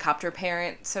helicopter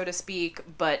parent, so to speak,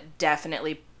 but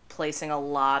definitely placing a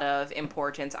lot of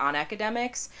importance on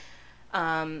academics.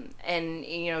 And,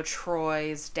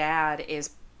 Troy's dad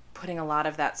is putting a lot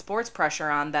of that sports pressure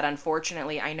on that,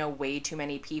 unfortunately, I know way too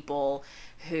many people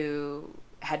who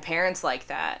had parents like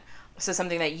that. So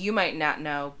something that you might not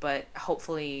know, but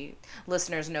hopefully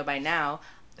listeners know by now.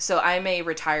 So I'm a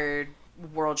retired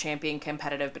world champion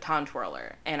competitive baton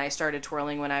twirler, and I started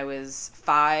twirling when I was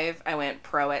 5. I went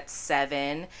pro at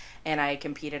 7, and I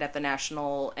competed at the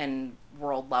national and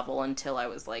world level until I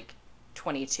was like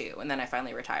 22, and then I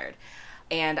finally retired.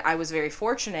 And I was very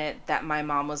fortunate that my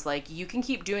mom was like, you can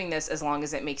keep doing this as long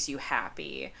as it makes you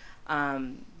happy.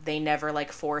 They never,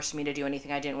 like, forced me to do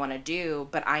anything I didn't want to do,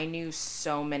 but I knew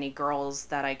so many girls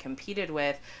that I competed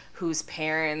with whose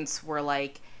parents were,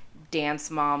 like, Dance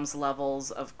Moms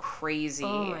levels of crazy.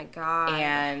 Oh my God.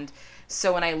 And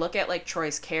so when I look at like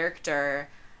Troy's character,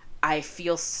 I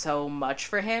feel so much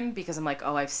for him because I'm like,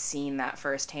 oh, I've seen that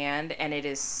firsthand, and it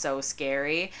is so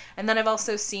scary. And then I've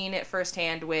also seen it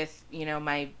firsthand with, you know,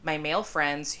 my male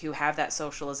friends who have that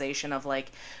socialization of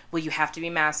like, well, you have to be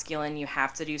masculine, you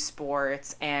have to do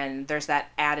sports, and there's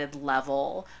that added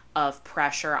level of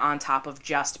pressure on top of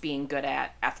just being good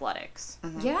at athletics.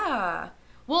 Yeah.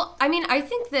 Well, I mean, I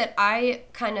think that I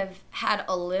kind of had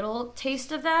a little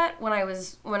taste of that when I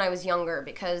was younger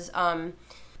because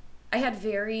I had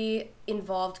very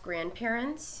involved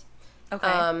grandparents.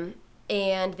 Okay.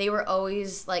 And they were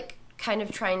always like kind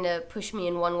of trying to push me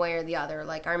in one way or the other.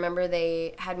 Like I remember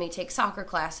they had me take soccer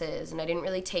classes and I didn't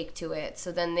really take to it.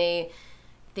 So then they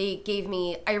gave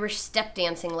me Irish step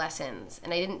dancing lessons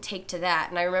and I didn't take to that.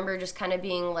 And I remember just kind of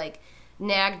being like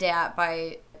nagged at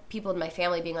by people in my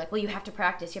family being like, well, you have to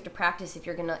practice if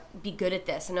you're gonna be good at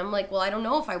this. And I'm like, well, I don't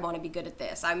know if I want to be good at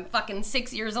this. I'm fucking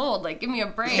 6 years old. Like, give me a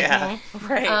break. Yeah.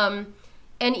 Right.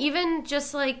 And even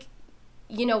just like,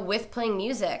 you know, with playing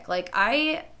music, like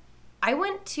I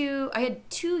had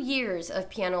 2 years of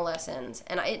piano lessons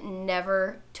and it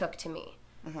never took to me.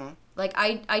 Like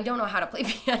I don't know how to play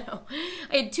piano.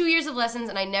 I had 2 years of lessons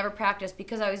and I never practiced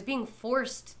because I was being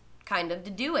forced kind of to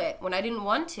do it when I didn't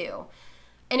want to.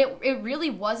 And it really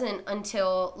wasn't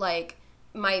until, like,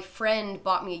 my friend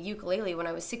bought me a ukulele when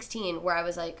I was 16 where I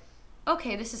was like,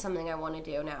 okay, this is something I want to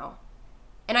do now.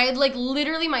 And I had, like,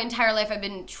 literally my entire life I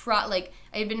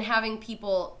had been having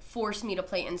people force me to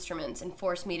play instruments and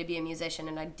force me to be a musician,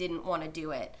 and I didn't want to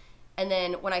do it. And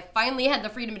then when I finally had the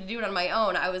freedom to do it on my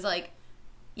own, I was like,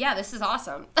 yeah, this is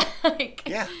awesome. Like,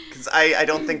 Yeah, because I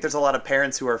don't think there's a lot of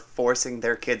parents who are forcing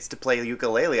their kids to play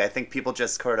ukulele. I think people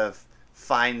just sort of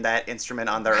find that instrument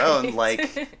on their own, like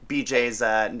BJ's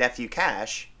nephew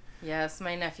Cash. Yes,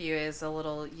 my nephew is a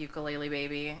little ukulele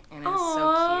baby, and is Aww.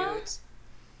 so cute.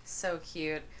 So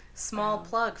cute. Small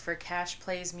plug for Cash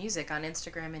Plays Music on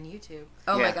Instagram and YouTube.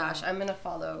 oh Yeah. my gosh, I'm gonna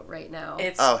follow right now.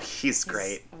 It's Oh, he's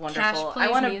great. wonderful. Cash plays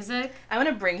I want to music. I want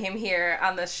to bring him here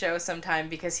on the show sometime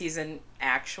because he's an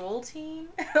actual teen.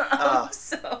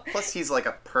 So Plus, he's like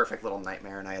a perfect little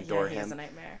nightmare, and I adore yeah, him. he's a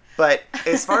nightmare. But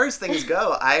as far as things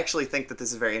go, I actually think that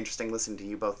this is very interesting listening to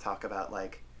you both talk about,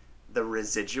 like, the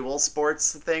residual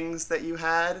sports things that you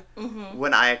had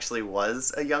when I actually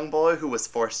was a young boy who was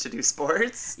forced to do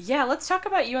sports. Yeah, let's talk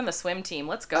about you on the swim team.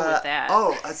 Let's go with that.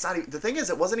 Oh, it's not even, the thing is,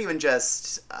 it wasn't even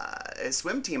just a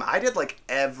swim team. I did, like,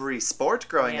 every sport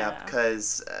growing up Yeah.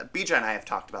 because BJ and I have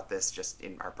talked about this just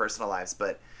in our personal lives,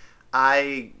 but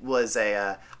I was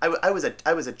I was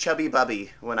a chubby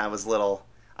bubby when I was little.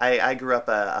 I grew up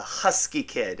a husky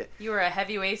kid. You were a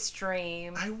heavyweight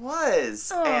dream. I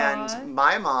was. And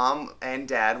my mom and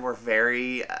dad were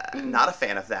very not a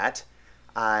fan of that.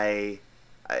 I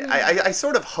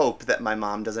sort of hope that my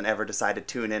mom doesn't ever decide to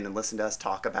tune in and listen to us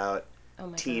talk about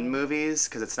teen movies,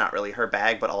 because it's not really her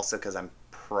bag, but also because I'm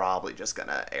probably just going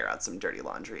to air out some dirty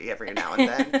laundry every now and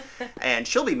then. And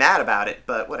she'll be mad about it,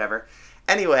 but whatever.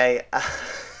 Anyway,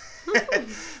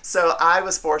 so I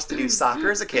was forced to do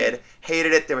soccer as a kid.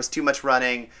 Hated it. There was too much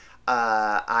running.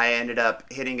 I ended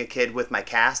up hitting a kid with my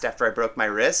cast after I broke my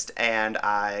wrist, and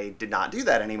I did not do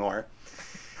that anymore.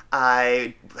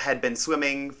 I had been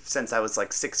swimming since I was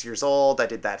like 6 years old. I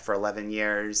did that for 11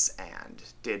 years and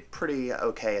did pretty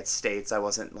okay at states. I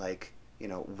wasn't like, you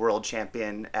know, world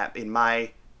champion in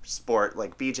my sport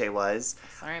like BJ was.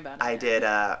 Sorry about it. I did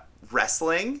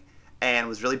wrestling and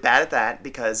was really bad at that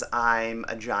because I'm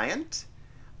a giant.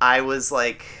 I was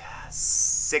like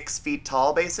 6 feet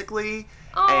tall basically,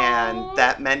 and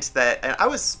that meant that and I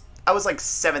was like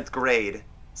 7th grade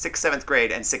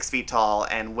and 6 feet tall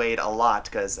and weighed a lot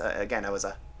because again I was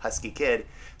a husky kid.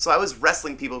 So I was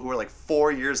wrestling people who were like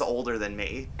 4 years older than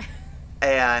me.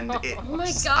 And Oh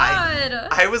my god.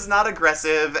 I was not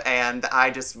aggressive, and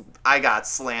I got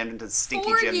slammed into the stinky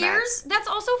 4 gym years? mats. That's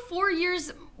also 4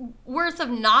 years worth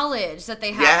of knowledge that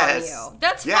they have Yes. on you.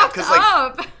 That's Yeah, fucked 'cause, like,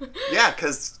 up. Yeah,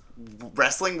 because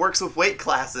wrestling works with weight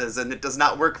classes, and it does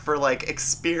not work for like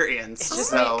experience. just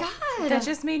so God. That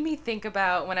just made me think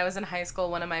about when I was in high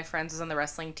school. One of my friends was on the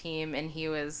wrestling team, and he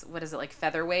was, what is it, like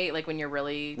featherweight? Like when you're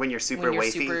super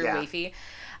wafy, yeah.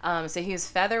 wafy. So he was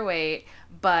featherweight,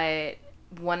 but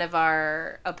one of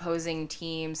our opposing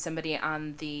teams, somebody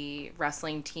on the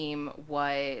wrestling team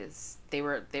they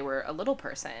were a little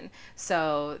person.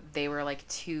 So they were like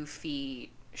 2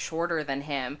 feet shorter than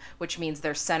him, which means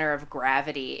their center of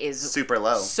gravity is super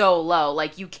low. so low,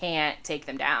 like you can't take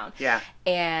them down. Yeah.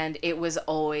 And it was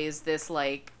always this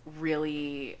like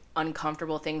really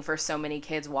uncomfortable thing for so many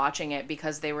kids watching it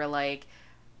because they were like,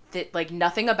 like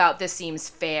nothing about this seems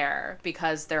fair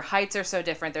because their heights are so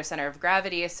different, their center of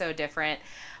gravity is so different,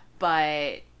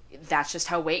 but that's just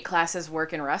how weight classes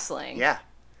work in wrestling. Yeah.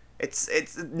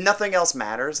 It's nothing else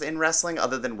matters in wrestling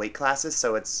other than weight classes,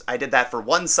 so I did that for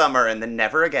one summer and then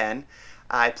never again.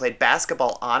 I played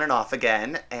basketball on and off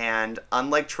again, and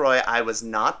unlike Troy, I was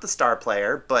not the star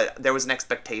player, but there was an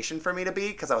expectation for me to be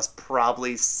because I was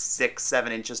probably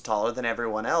 6-7 inches taller than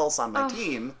everyone else on my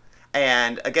team.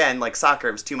 And again, like soccer,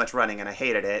 it was too much running and I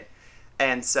hated it.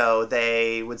 And so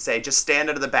they would say, just stand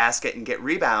under the basket and get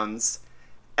rebounds.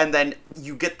 And then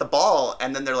you get the ball,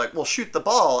 and then they're like, well, shoot the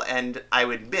ball. And I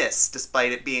would miss,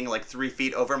 despite it being like 3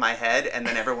 feet over my head, and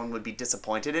then everyone would be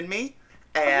disappointed in me.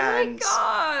 And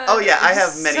oh my God. Oh yeah, I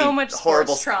have many so much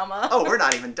horrible trauma. Oh, we're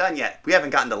not even done yet. We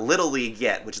haven't gotten to Little League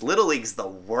yet, which Little League's the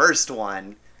worst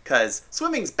one because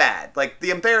swimming's bad. Like the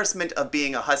embarrassment of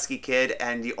being a husky kid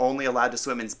and you only allowed to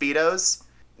swim in Speedos,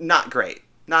 not great.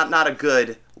 Not a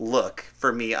good look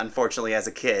for me, unfortunately, as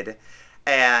a kid.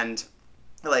 And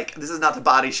like, this is not to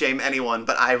body shame anyone,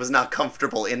 but I was not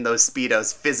comfortable in those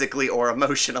Speedos physically or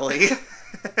emotionally.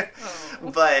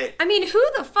 But I mean, who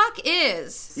the fuck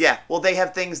is? yeah, well, they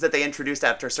have things that they introduced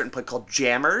after a certain point called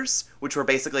jammers, which were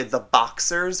basically the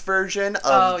boxers version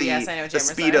of the yes, I know what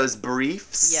jammers Speedos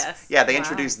briefs. Yes. Yeah, they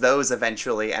introduced those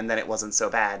eventually, and then it wasn't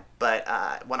so bad. But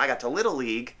when I got to Little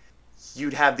League,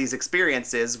 you'd have these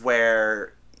experiences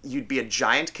where you'd be a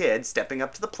giant kid stepping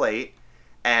up to the plate,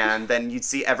 and then you'd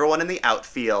see everyone in the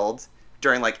outfield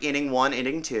during like inning 1,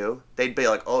 inning 2. They'd be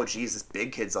like, oh geez, this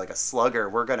big kid's like a slugger,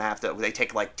 we're gonna have to, they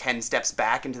take like 10 steps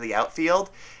back into the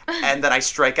outfield, and then I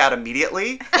strike out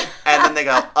immediately, and then they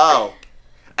go, oh,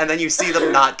 and then you see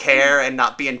them not care and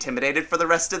not be intimidated for the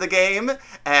rest of the game.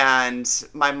 And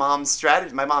my mom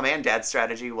and dad's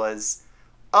strategy was,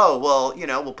 oh, well, you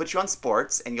know, we'll put you on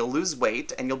sports and you'll lose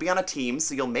weight and you'll be on a team,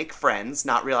 so you'll make friends,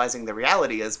 not realizing the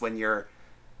reality is when you're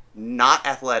not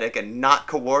athletic and not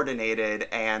coordinated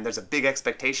and there's a big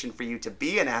expectation for you to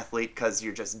be an athlete because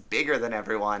you're just bigger than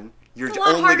everyone, you're It's a lot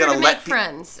only harder going to let make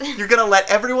friends. you're going to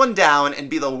let everyone down and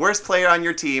be the worst player on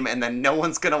your team, and then no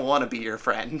one's going to want to be your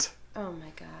friend. Oh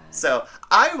my God. So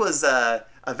I was a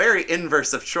very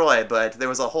inverse of Troy, but there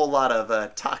was a whole lot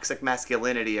of toxic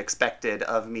masculinity expected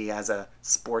of me as a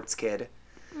sports kid.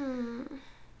 I'm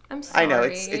sorry. I know,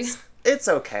 it's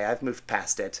okay. I've moved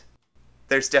past it.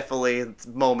 There's definitely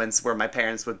moments where my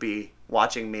parents would be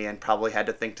watching me and probably had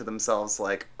to think to themselves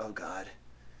like, oh God,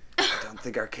 I don't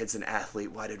think our kid's an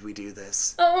athlete. Why did we do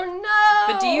this? Oh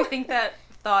no! But do you think that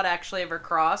thought actually ever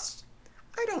crossed?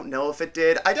 I don't know if it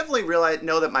did. I definitely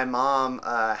know that my mom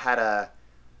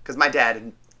because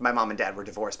my mom and dad were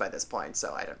divorced by this point,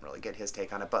 so I didn't really get his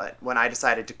take on it. But when I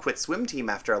decided to quit swim team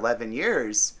after 11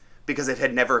 years, because it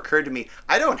had never occurred to me,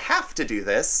 I don't have to do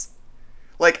this.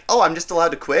 Like, oh, I'm just allowed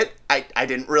to quit? I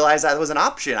didn't realize that was an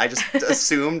option. I just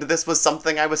assumed this was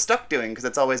something I was stuck doing because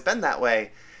it's always been that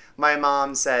way. My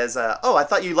mom says, oh, I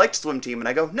thought you liked swim team. And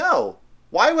I go, no.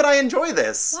 Why would I enjoy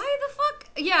this? Why the fuck?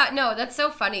 Yeah, no, that's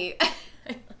so funny.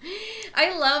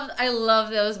 I love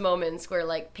those moments where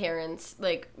like parents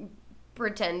like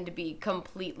pretend to be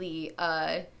completely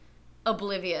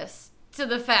oblivious to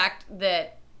the fact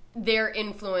that their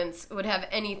influence would have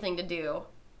anything to do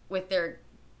with their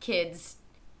kids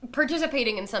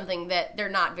participating in something that they're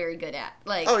not very good at.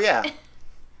 Like, oh yeah.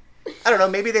 I don't know,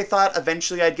 maybe they thought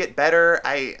eventually I'd get better.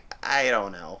 I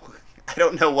don't know. I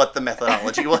don't know what the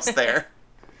methodology was there.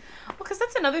 Well, because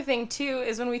that's another thing too,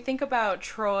 is when we think about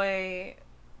Troy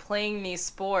playing these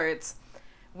sports,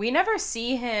 we never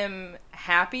see him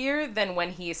happier than when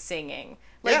he's singing.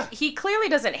 Like, Yeah. he clearly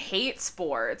doesn't hate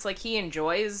sports. Like, he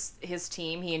enjoys his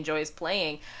team, he enjoys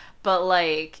playing, but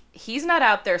like, he's not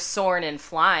out there soaring and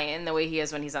flying the way he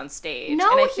is when he's on stage.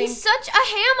 no, And I he's think, such a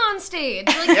ham on stage.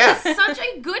 Like, Yeah. he's such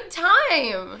a good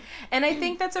time. and I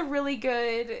think that's a really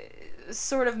good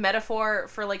sort of metaphor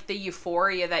for like the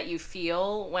euphoria that you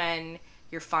feel when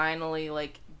you're finally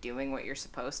like doing what you're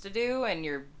supposed to do and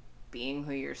you're being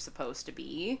who you're supposed to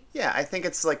be. Yeah, I think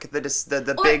it's like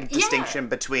the Or- big yeah. distinction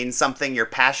between something you're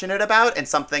passionate about and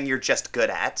something you're just good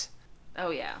at.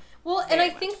 Oh yeah. Well, and I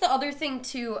much. think the other thing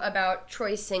too about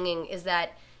Troy singing is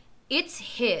that it's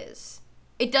his.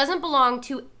 It doesn't belong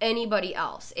to anybody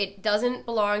else. It doesn't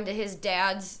belong to his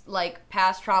dad's like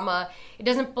past trauma. It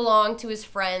doesn't belong to his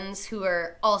friends who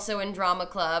are also in drama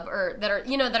club or that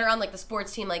are on like the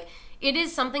sports team. Like, it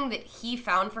is something that he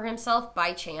found for himself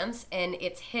by chance, and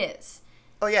it's his.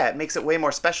 Oh yeah, it makes it way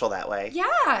more special that way.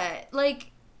 Yeah, like,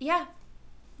 yeah.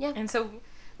 And so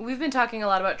we've been talking a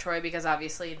lot about Troy because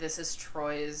obviously this is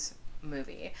Troy's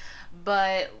movie.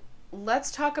 But let's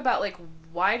talk about like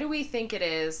why do we think it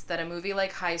is that a movie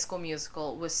like High School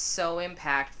Musical was so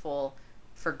impactful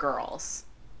for girls?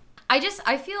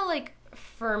 I feel like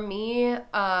for me,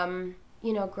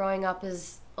 growing up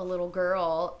as a little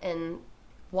girl and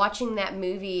watching that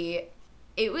movie,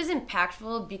 it was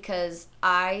impactful because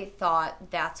I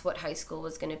thought that's what high school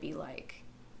was going to be like.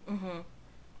 Mm-hmm.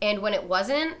 And when it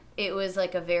wasn't, it was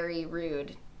like a very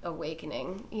rude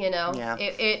awakening, Yeah.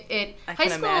 I high can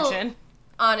school imagine.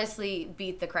 honestly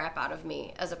beat the crap out of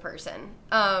me as a person.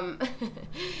 I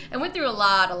went through a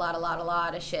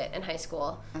lot of shit in high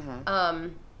school. Mm-hmm.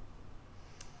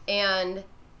 And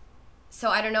so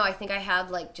I don't know, I think I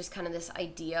had like just kind of this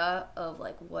idea of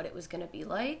like what it was going to be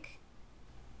like.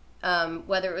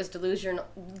 Whether it was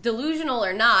delusional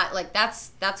or not, like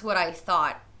that's what I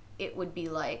thought it would be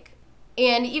like.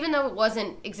 And even though it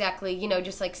wasn't exactly,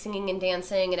 just like singing and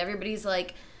dancing and everybody's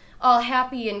like all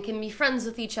happy and can be friends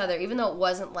with each other, even though it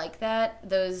wasn't like that,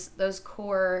 those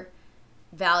core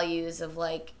values of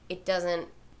like it doesn't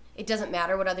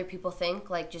matter what other people think,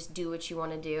 like just do what you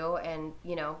want to do and,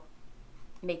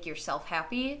 make yourself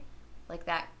happy, like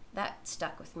that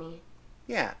stuck with me.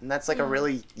 Yeah, and that's like a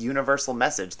really universal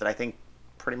message that I think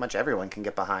pretty much everyone can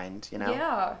get behind,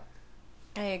 Yeah.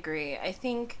 I agree. I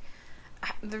think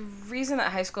the reason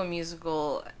that High School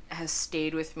Musical has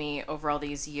stayed with me over all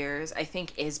these years, I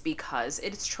think, is because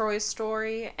it's Troy's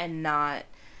story and not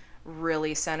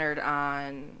really centered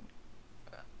on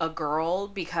a girl,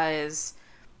 because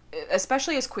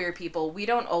especially as queer people, we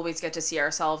don't always get to see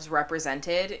ourselves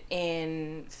represented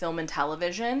in film and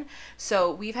television.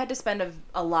 So we've had to spend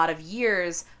a lot of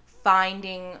years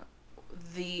finding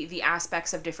the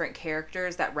aspects of different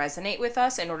characters that resonate with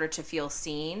us in order to feel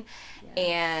seen. Yes.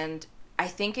 And I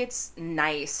think it's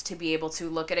nice to be able to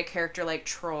look at a character like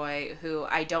Troy, who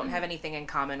I don't have anything in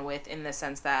common with, in the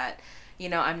sense that,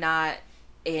 I'm not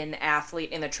an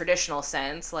athlete in the traditional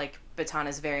sense. Like, baton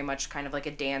is very much kind of like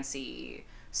a dancey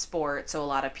sport, so a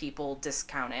lot of people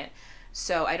discount it.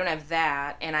 So I don't have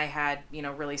that, and I had,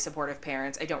 really supportive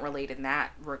parents. I don't relate in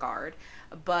that regard.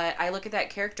 But I look at that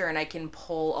character and I can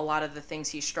pull a lot of the things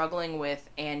he's struggling with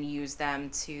and use them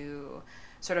to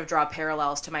sort of draw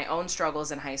parallels to my own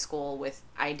struggles in high school with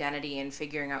identity and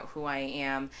figuring out who I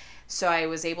am. So I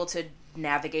was able to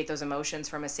navigate those emotions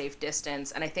from a safe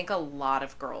distance, and I think a lot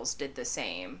of girls did the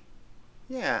same.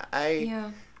 Yeah,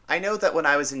 I know that when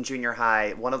I was in junior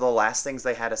high, one of the last things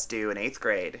they had us do in 8th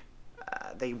grade,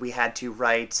 we had to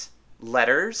write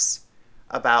letters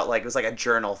about, like, it was like a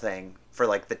journal thing for,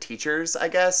 like, the teachers, I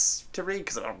guess, to read,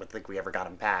 because I don't think we ever got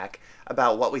them back,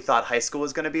 about what we thought high school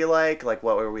was going to be like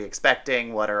what were we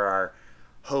expecting, what are our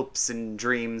hopes and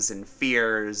dreams and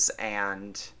fears,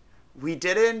 and we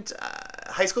didn't,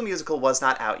 High School Musical was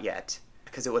not out yet,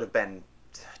 because it would have been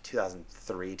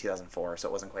 2003, 2004, so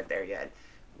it wasn't quite there yet.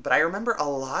 But I remember a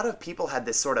lot of people had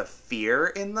this sort of fear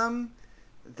in them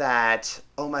that,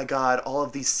 oh my God, all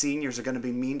of these seniors are going to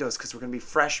be mean to us because we're going to be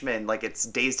freshmen. Like, it's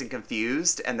Dazed and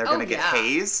Confused, and they're going to get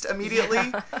hazed immediately.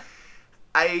 Yeah.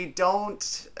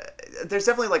 There's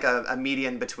definitely like a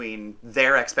median between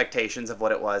their expectations of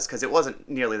what it was, because it wasn't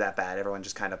nearly that bad. Everyone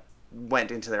just kind of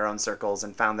went into their own circles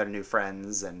and found their new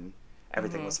friends, and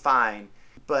everything was fine.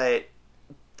 But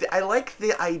I like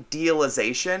the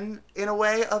idealization, in a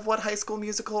way, of what High School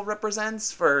Musical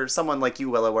represents for someone like you,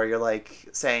 Willow, where you're like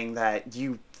saying that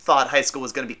you thought high school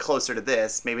was going to be closer to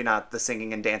this, maybe not the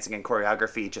singing and dancing and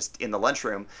choreography just in the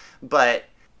lunchroom, but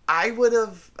I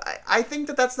think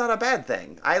that that's not a bad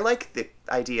thing. I like the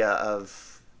idea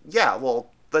of,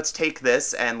 let's take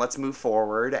this and let's move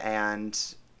forward, and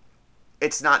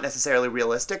it's not necessarily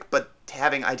realistic, but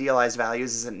having idealized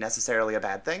values isn't necessarily a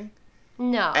bad thing.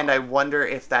 No. And I wonder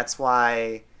if that's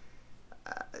why,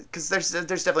 because there's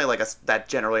definitely like that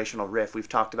generational rift we've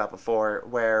talked about before,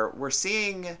 where we're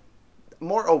seeing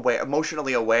more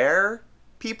emotionally aware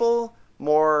people,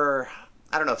 more,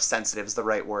 I don't know if sensitive is the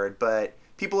right word, but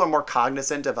people are more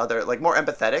cognizant of other, like more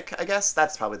empathetic, I guess.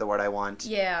 That's probably the word I want.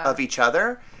 Yeah. Of each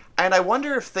other. And I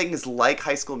wonder if things like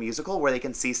High School Musical, where they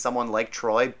can see someone like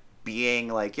Troy being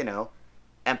like,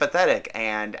 empathetic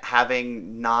and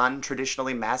having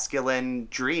non-traditionally masculine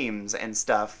dreams and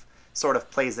stuff, sort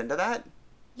of plays into that.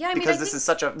 Yeah, I mean, because this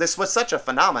was such a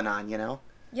phenomenon,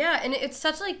 Yeah, and it's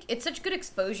such good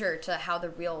exposure to how the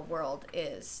real world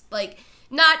is. Like,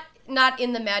 not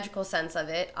in the magical sense of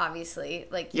it, obviously,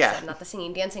 like you said, not the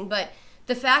singing, dancing, but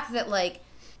the fact that, like,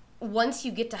 once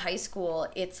you get to high school,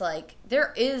 it's like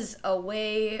there's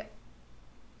way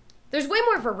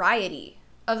more variety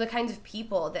of the kinds of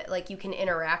people that, like, you can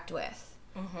interact with,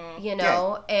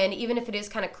 and even if it is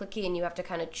kind of cliquey and you have to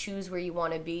kind of choose where you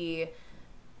want to be,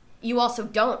 you also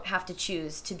don't have to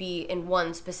choose to be in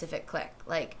one specific clique.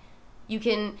 Like, you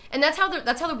can, and that's how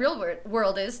the real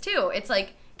world is too. It's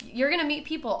like, you're gonna meet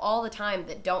people all the time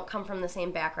that don't come from the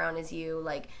same background as you,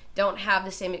 like, don't have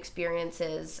the same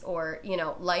experiences or, you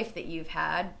know, life that you've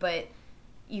had, but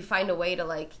you find a way to,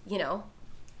 like, you know,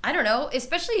 I don't know,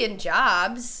 especially in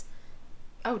jobs.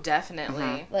 Oh,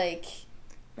 definitely. Like,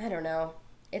 I don't know.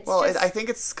 It's Well, just, I think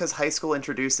it's because high school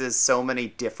introduces so many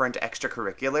different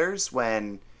extracurriculars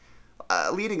when,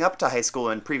 leading up to high school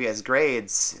in previous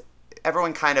grades,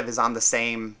 everyone kind of is on the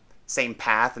same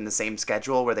path and the same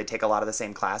schedule where they take a lot of the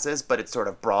same classes, but it sort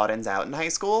of broadens out in high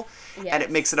school, and it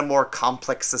makes it a more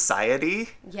complex society.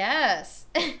 yes.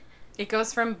 It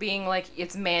goes from being like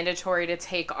it's mandatory to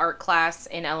take art class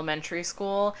in elementary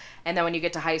school, and then when you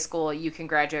get to high school, you can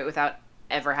graduate without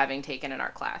ever having taken an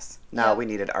art class. No, we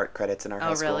needed art credits in our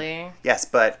high school. Oh, really? Yes,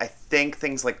 but I think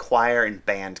things like choir and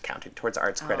band counted towards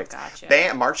arts credits.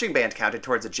 Gotcha. Marching band counted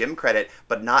towards a gym credit,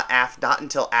 but not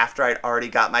until after I'd already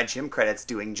got my gym credits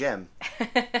doing gym.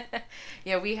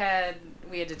 Yeah, we had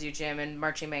to do gym, and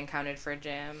marching band counted for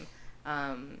gym.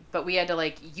 But we had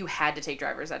to, you had to take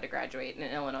driver's ed to graduate in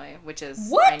Illinois, which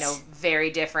is, I know, very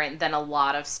different than a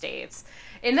lot of states.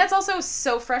 And that's also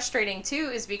so frustrating,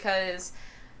 too, is because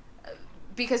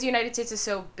the United States is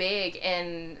so big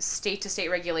and state-to-state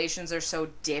regulations are so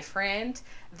different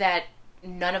that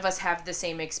none of us have the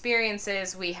same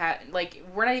experiences. We're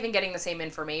not even getting the same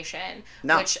information,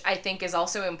 which I think is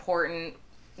also important,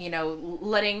 you know,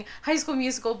 letting High School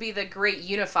Musical be the great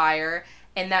unifier,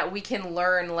 and that we can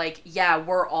learn,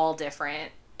 we're all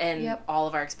different, and all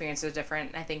of our experiences are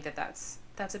different. I think that's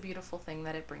a beautiful thing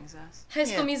that it brings us. High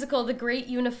School Musical, the great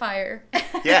unifier.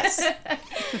 Yes.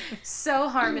 So,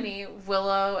 Harmony,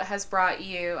 Willow has brought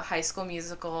you High School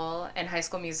Musical, and High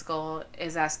School Musical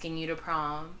is asking you to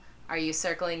prom. Are you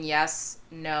circling yes,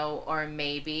 no, or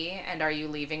maybe? And are you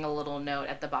leaving a little note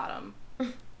at the bottom?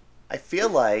 I feel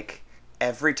like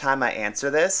every time I answer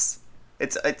this,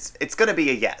 it's going to be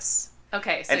a yes.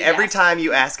 Okay, so and every yes. time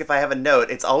you ask if I have a note,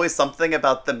 it's always something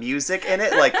about the music in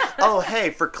it. Like, oh, hey,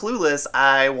 for Clueless,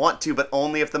 I want to, but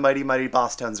only if the Mighty Mighty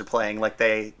Boss Tones are playing, like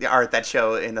they are at that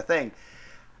show in the thing.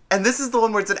 And this is the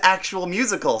one where it's an actual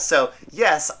musical. So,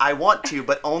 yes, I want to,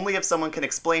 but only if someone can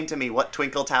explain to me what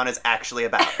Twinkletown is actually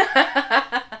about.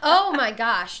 Oh my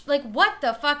gosh. Like, what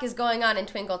the fuck is going on in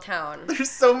Twinkletown? There's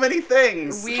so many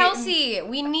things. Kelsey,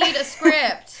 we need a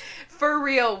script. For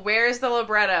real, where's the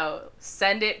libretto?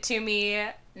 Send it to me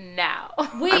now.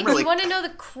 Wait, do you want to know the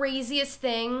craziest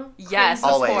thing? Yes,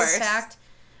 always. of course. Fact?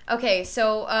 Okay,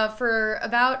 so for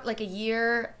about a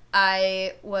year,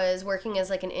 I was working as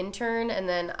an intern and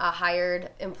then a hired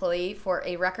employee for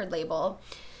a record label.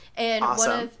 And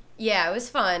awesome. it was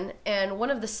fun. And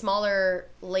one of the smaller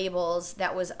labels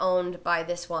that was owned by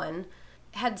this one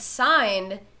had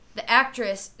signed the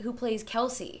actress who plays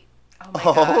Kelsey. Oh my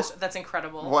gosh, that's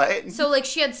incredible. What? So,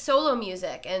 she had solo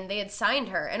music, and they had signed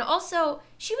her. And also,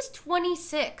 she was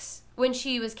 26 when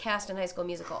she was cast in High School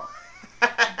Musical.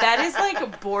 That is,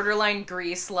 borderline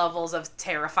Grease levels of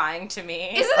terrifying to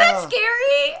me. Isn't that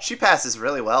scary? She passes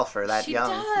really well for that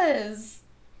young. She does.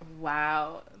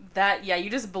 Wow. You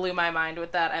just blew my mind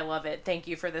with that. I love it. Thank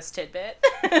you for this tidbit.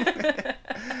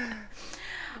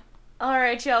 All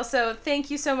right, y'all. So thank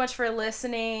you so much for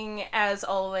listening. As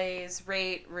always,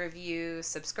 rate, review,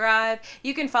 subscribe.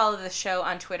 You can follow the show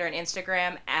on Twitter and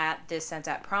Instagram at This Sent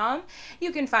at Prom.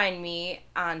 You can find me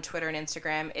on Twitter and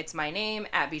Instagram. It's my name,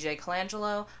 at BJ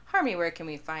Colangelo. Harmony, where can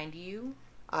we find you?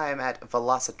 I am at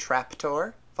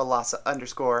Velocitraptor,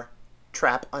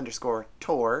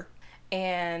 Velocit_trap_tour.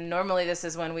 And normally this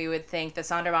is when we would thank the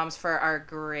Sonderbombs for our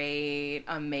great,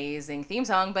 amazing theme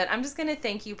song, but I'm just going to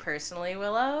thank you personally,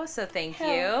 Willow, so thank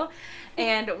you.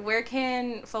 And where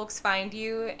can folks find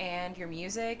you and your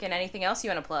music and anything else you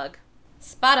want to plug?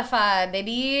 Spotify,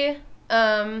 baby.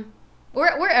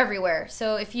 We're everywhere.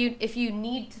 So if you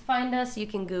need to find us, you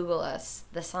can Google us,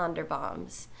 the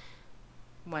Sonderbombs.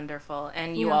 Wonderful.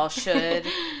 And you all should,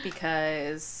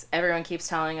 because everyone keeps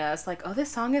telling us, oh,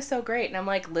 this song is so great. And I'm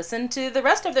like, listen to the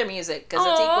rest of their music, because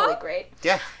it's equally great.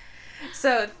 Yeah.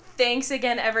 So thanks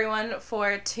again, everyone,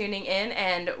 for tuning in,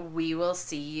 and we will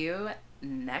see you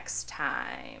next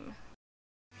time.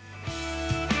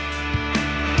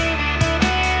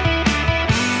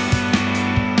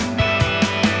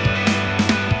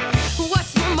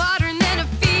 What's more modern than a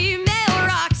female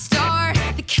rock star?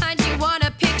 The kind you want to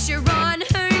picture on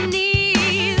her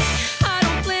knees. I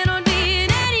don't plan on being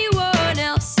anyone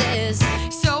else's,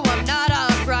 so I'm not a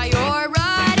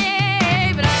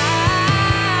priority. But I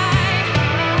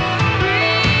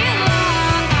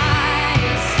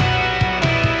realize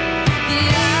that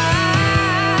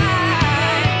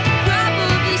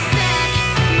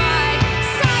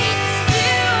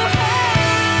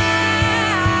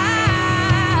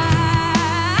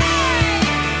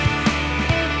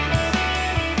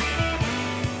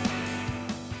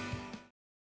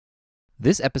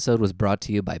This episode was brought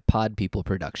to you by Pod People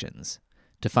Productions.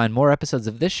 To find more episodes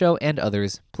of this show and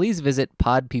others, please visit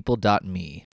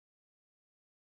podpeople.me.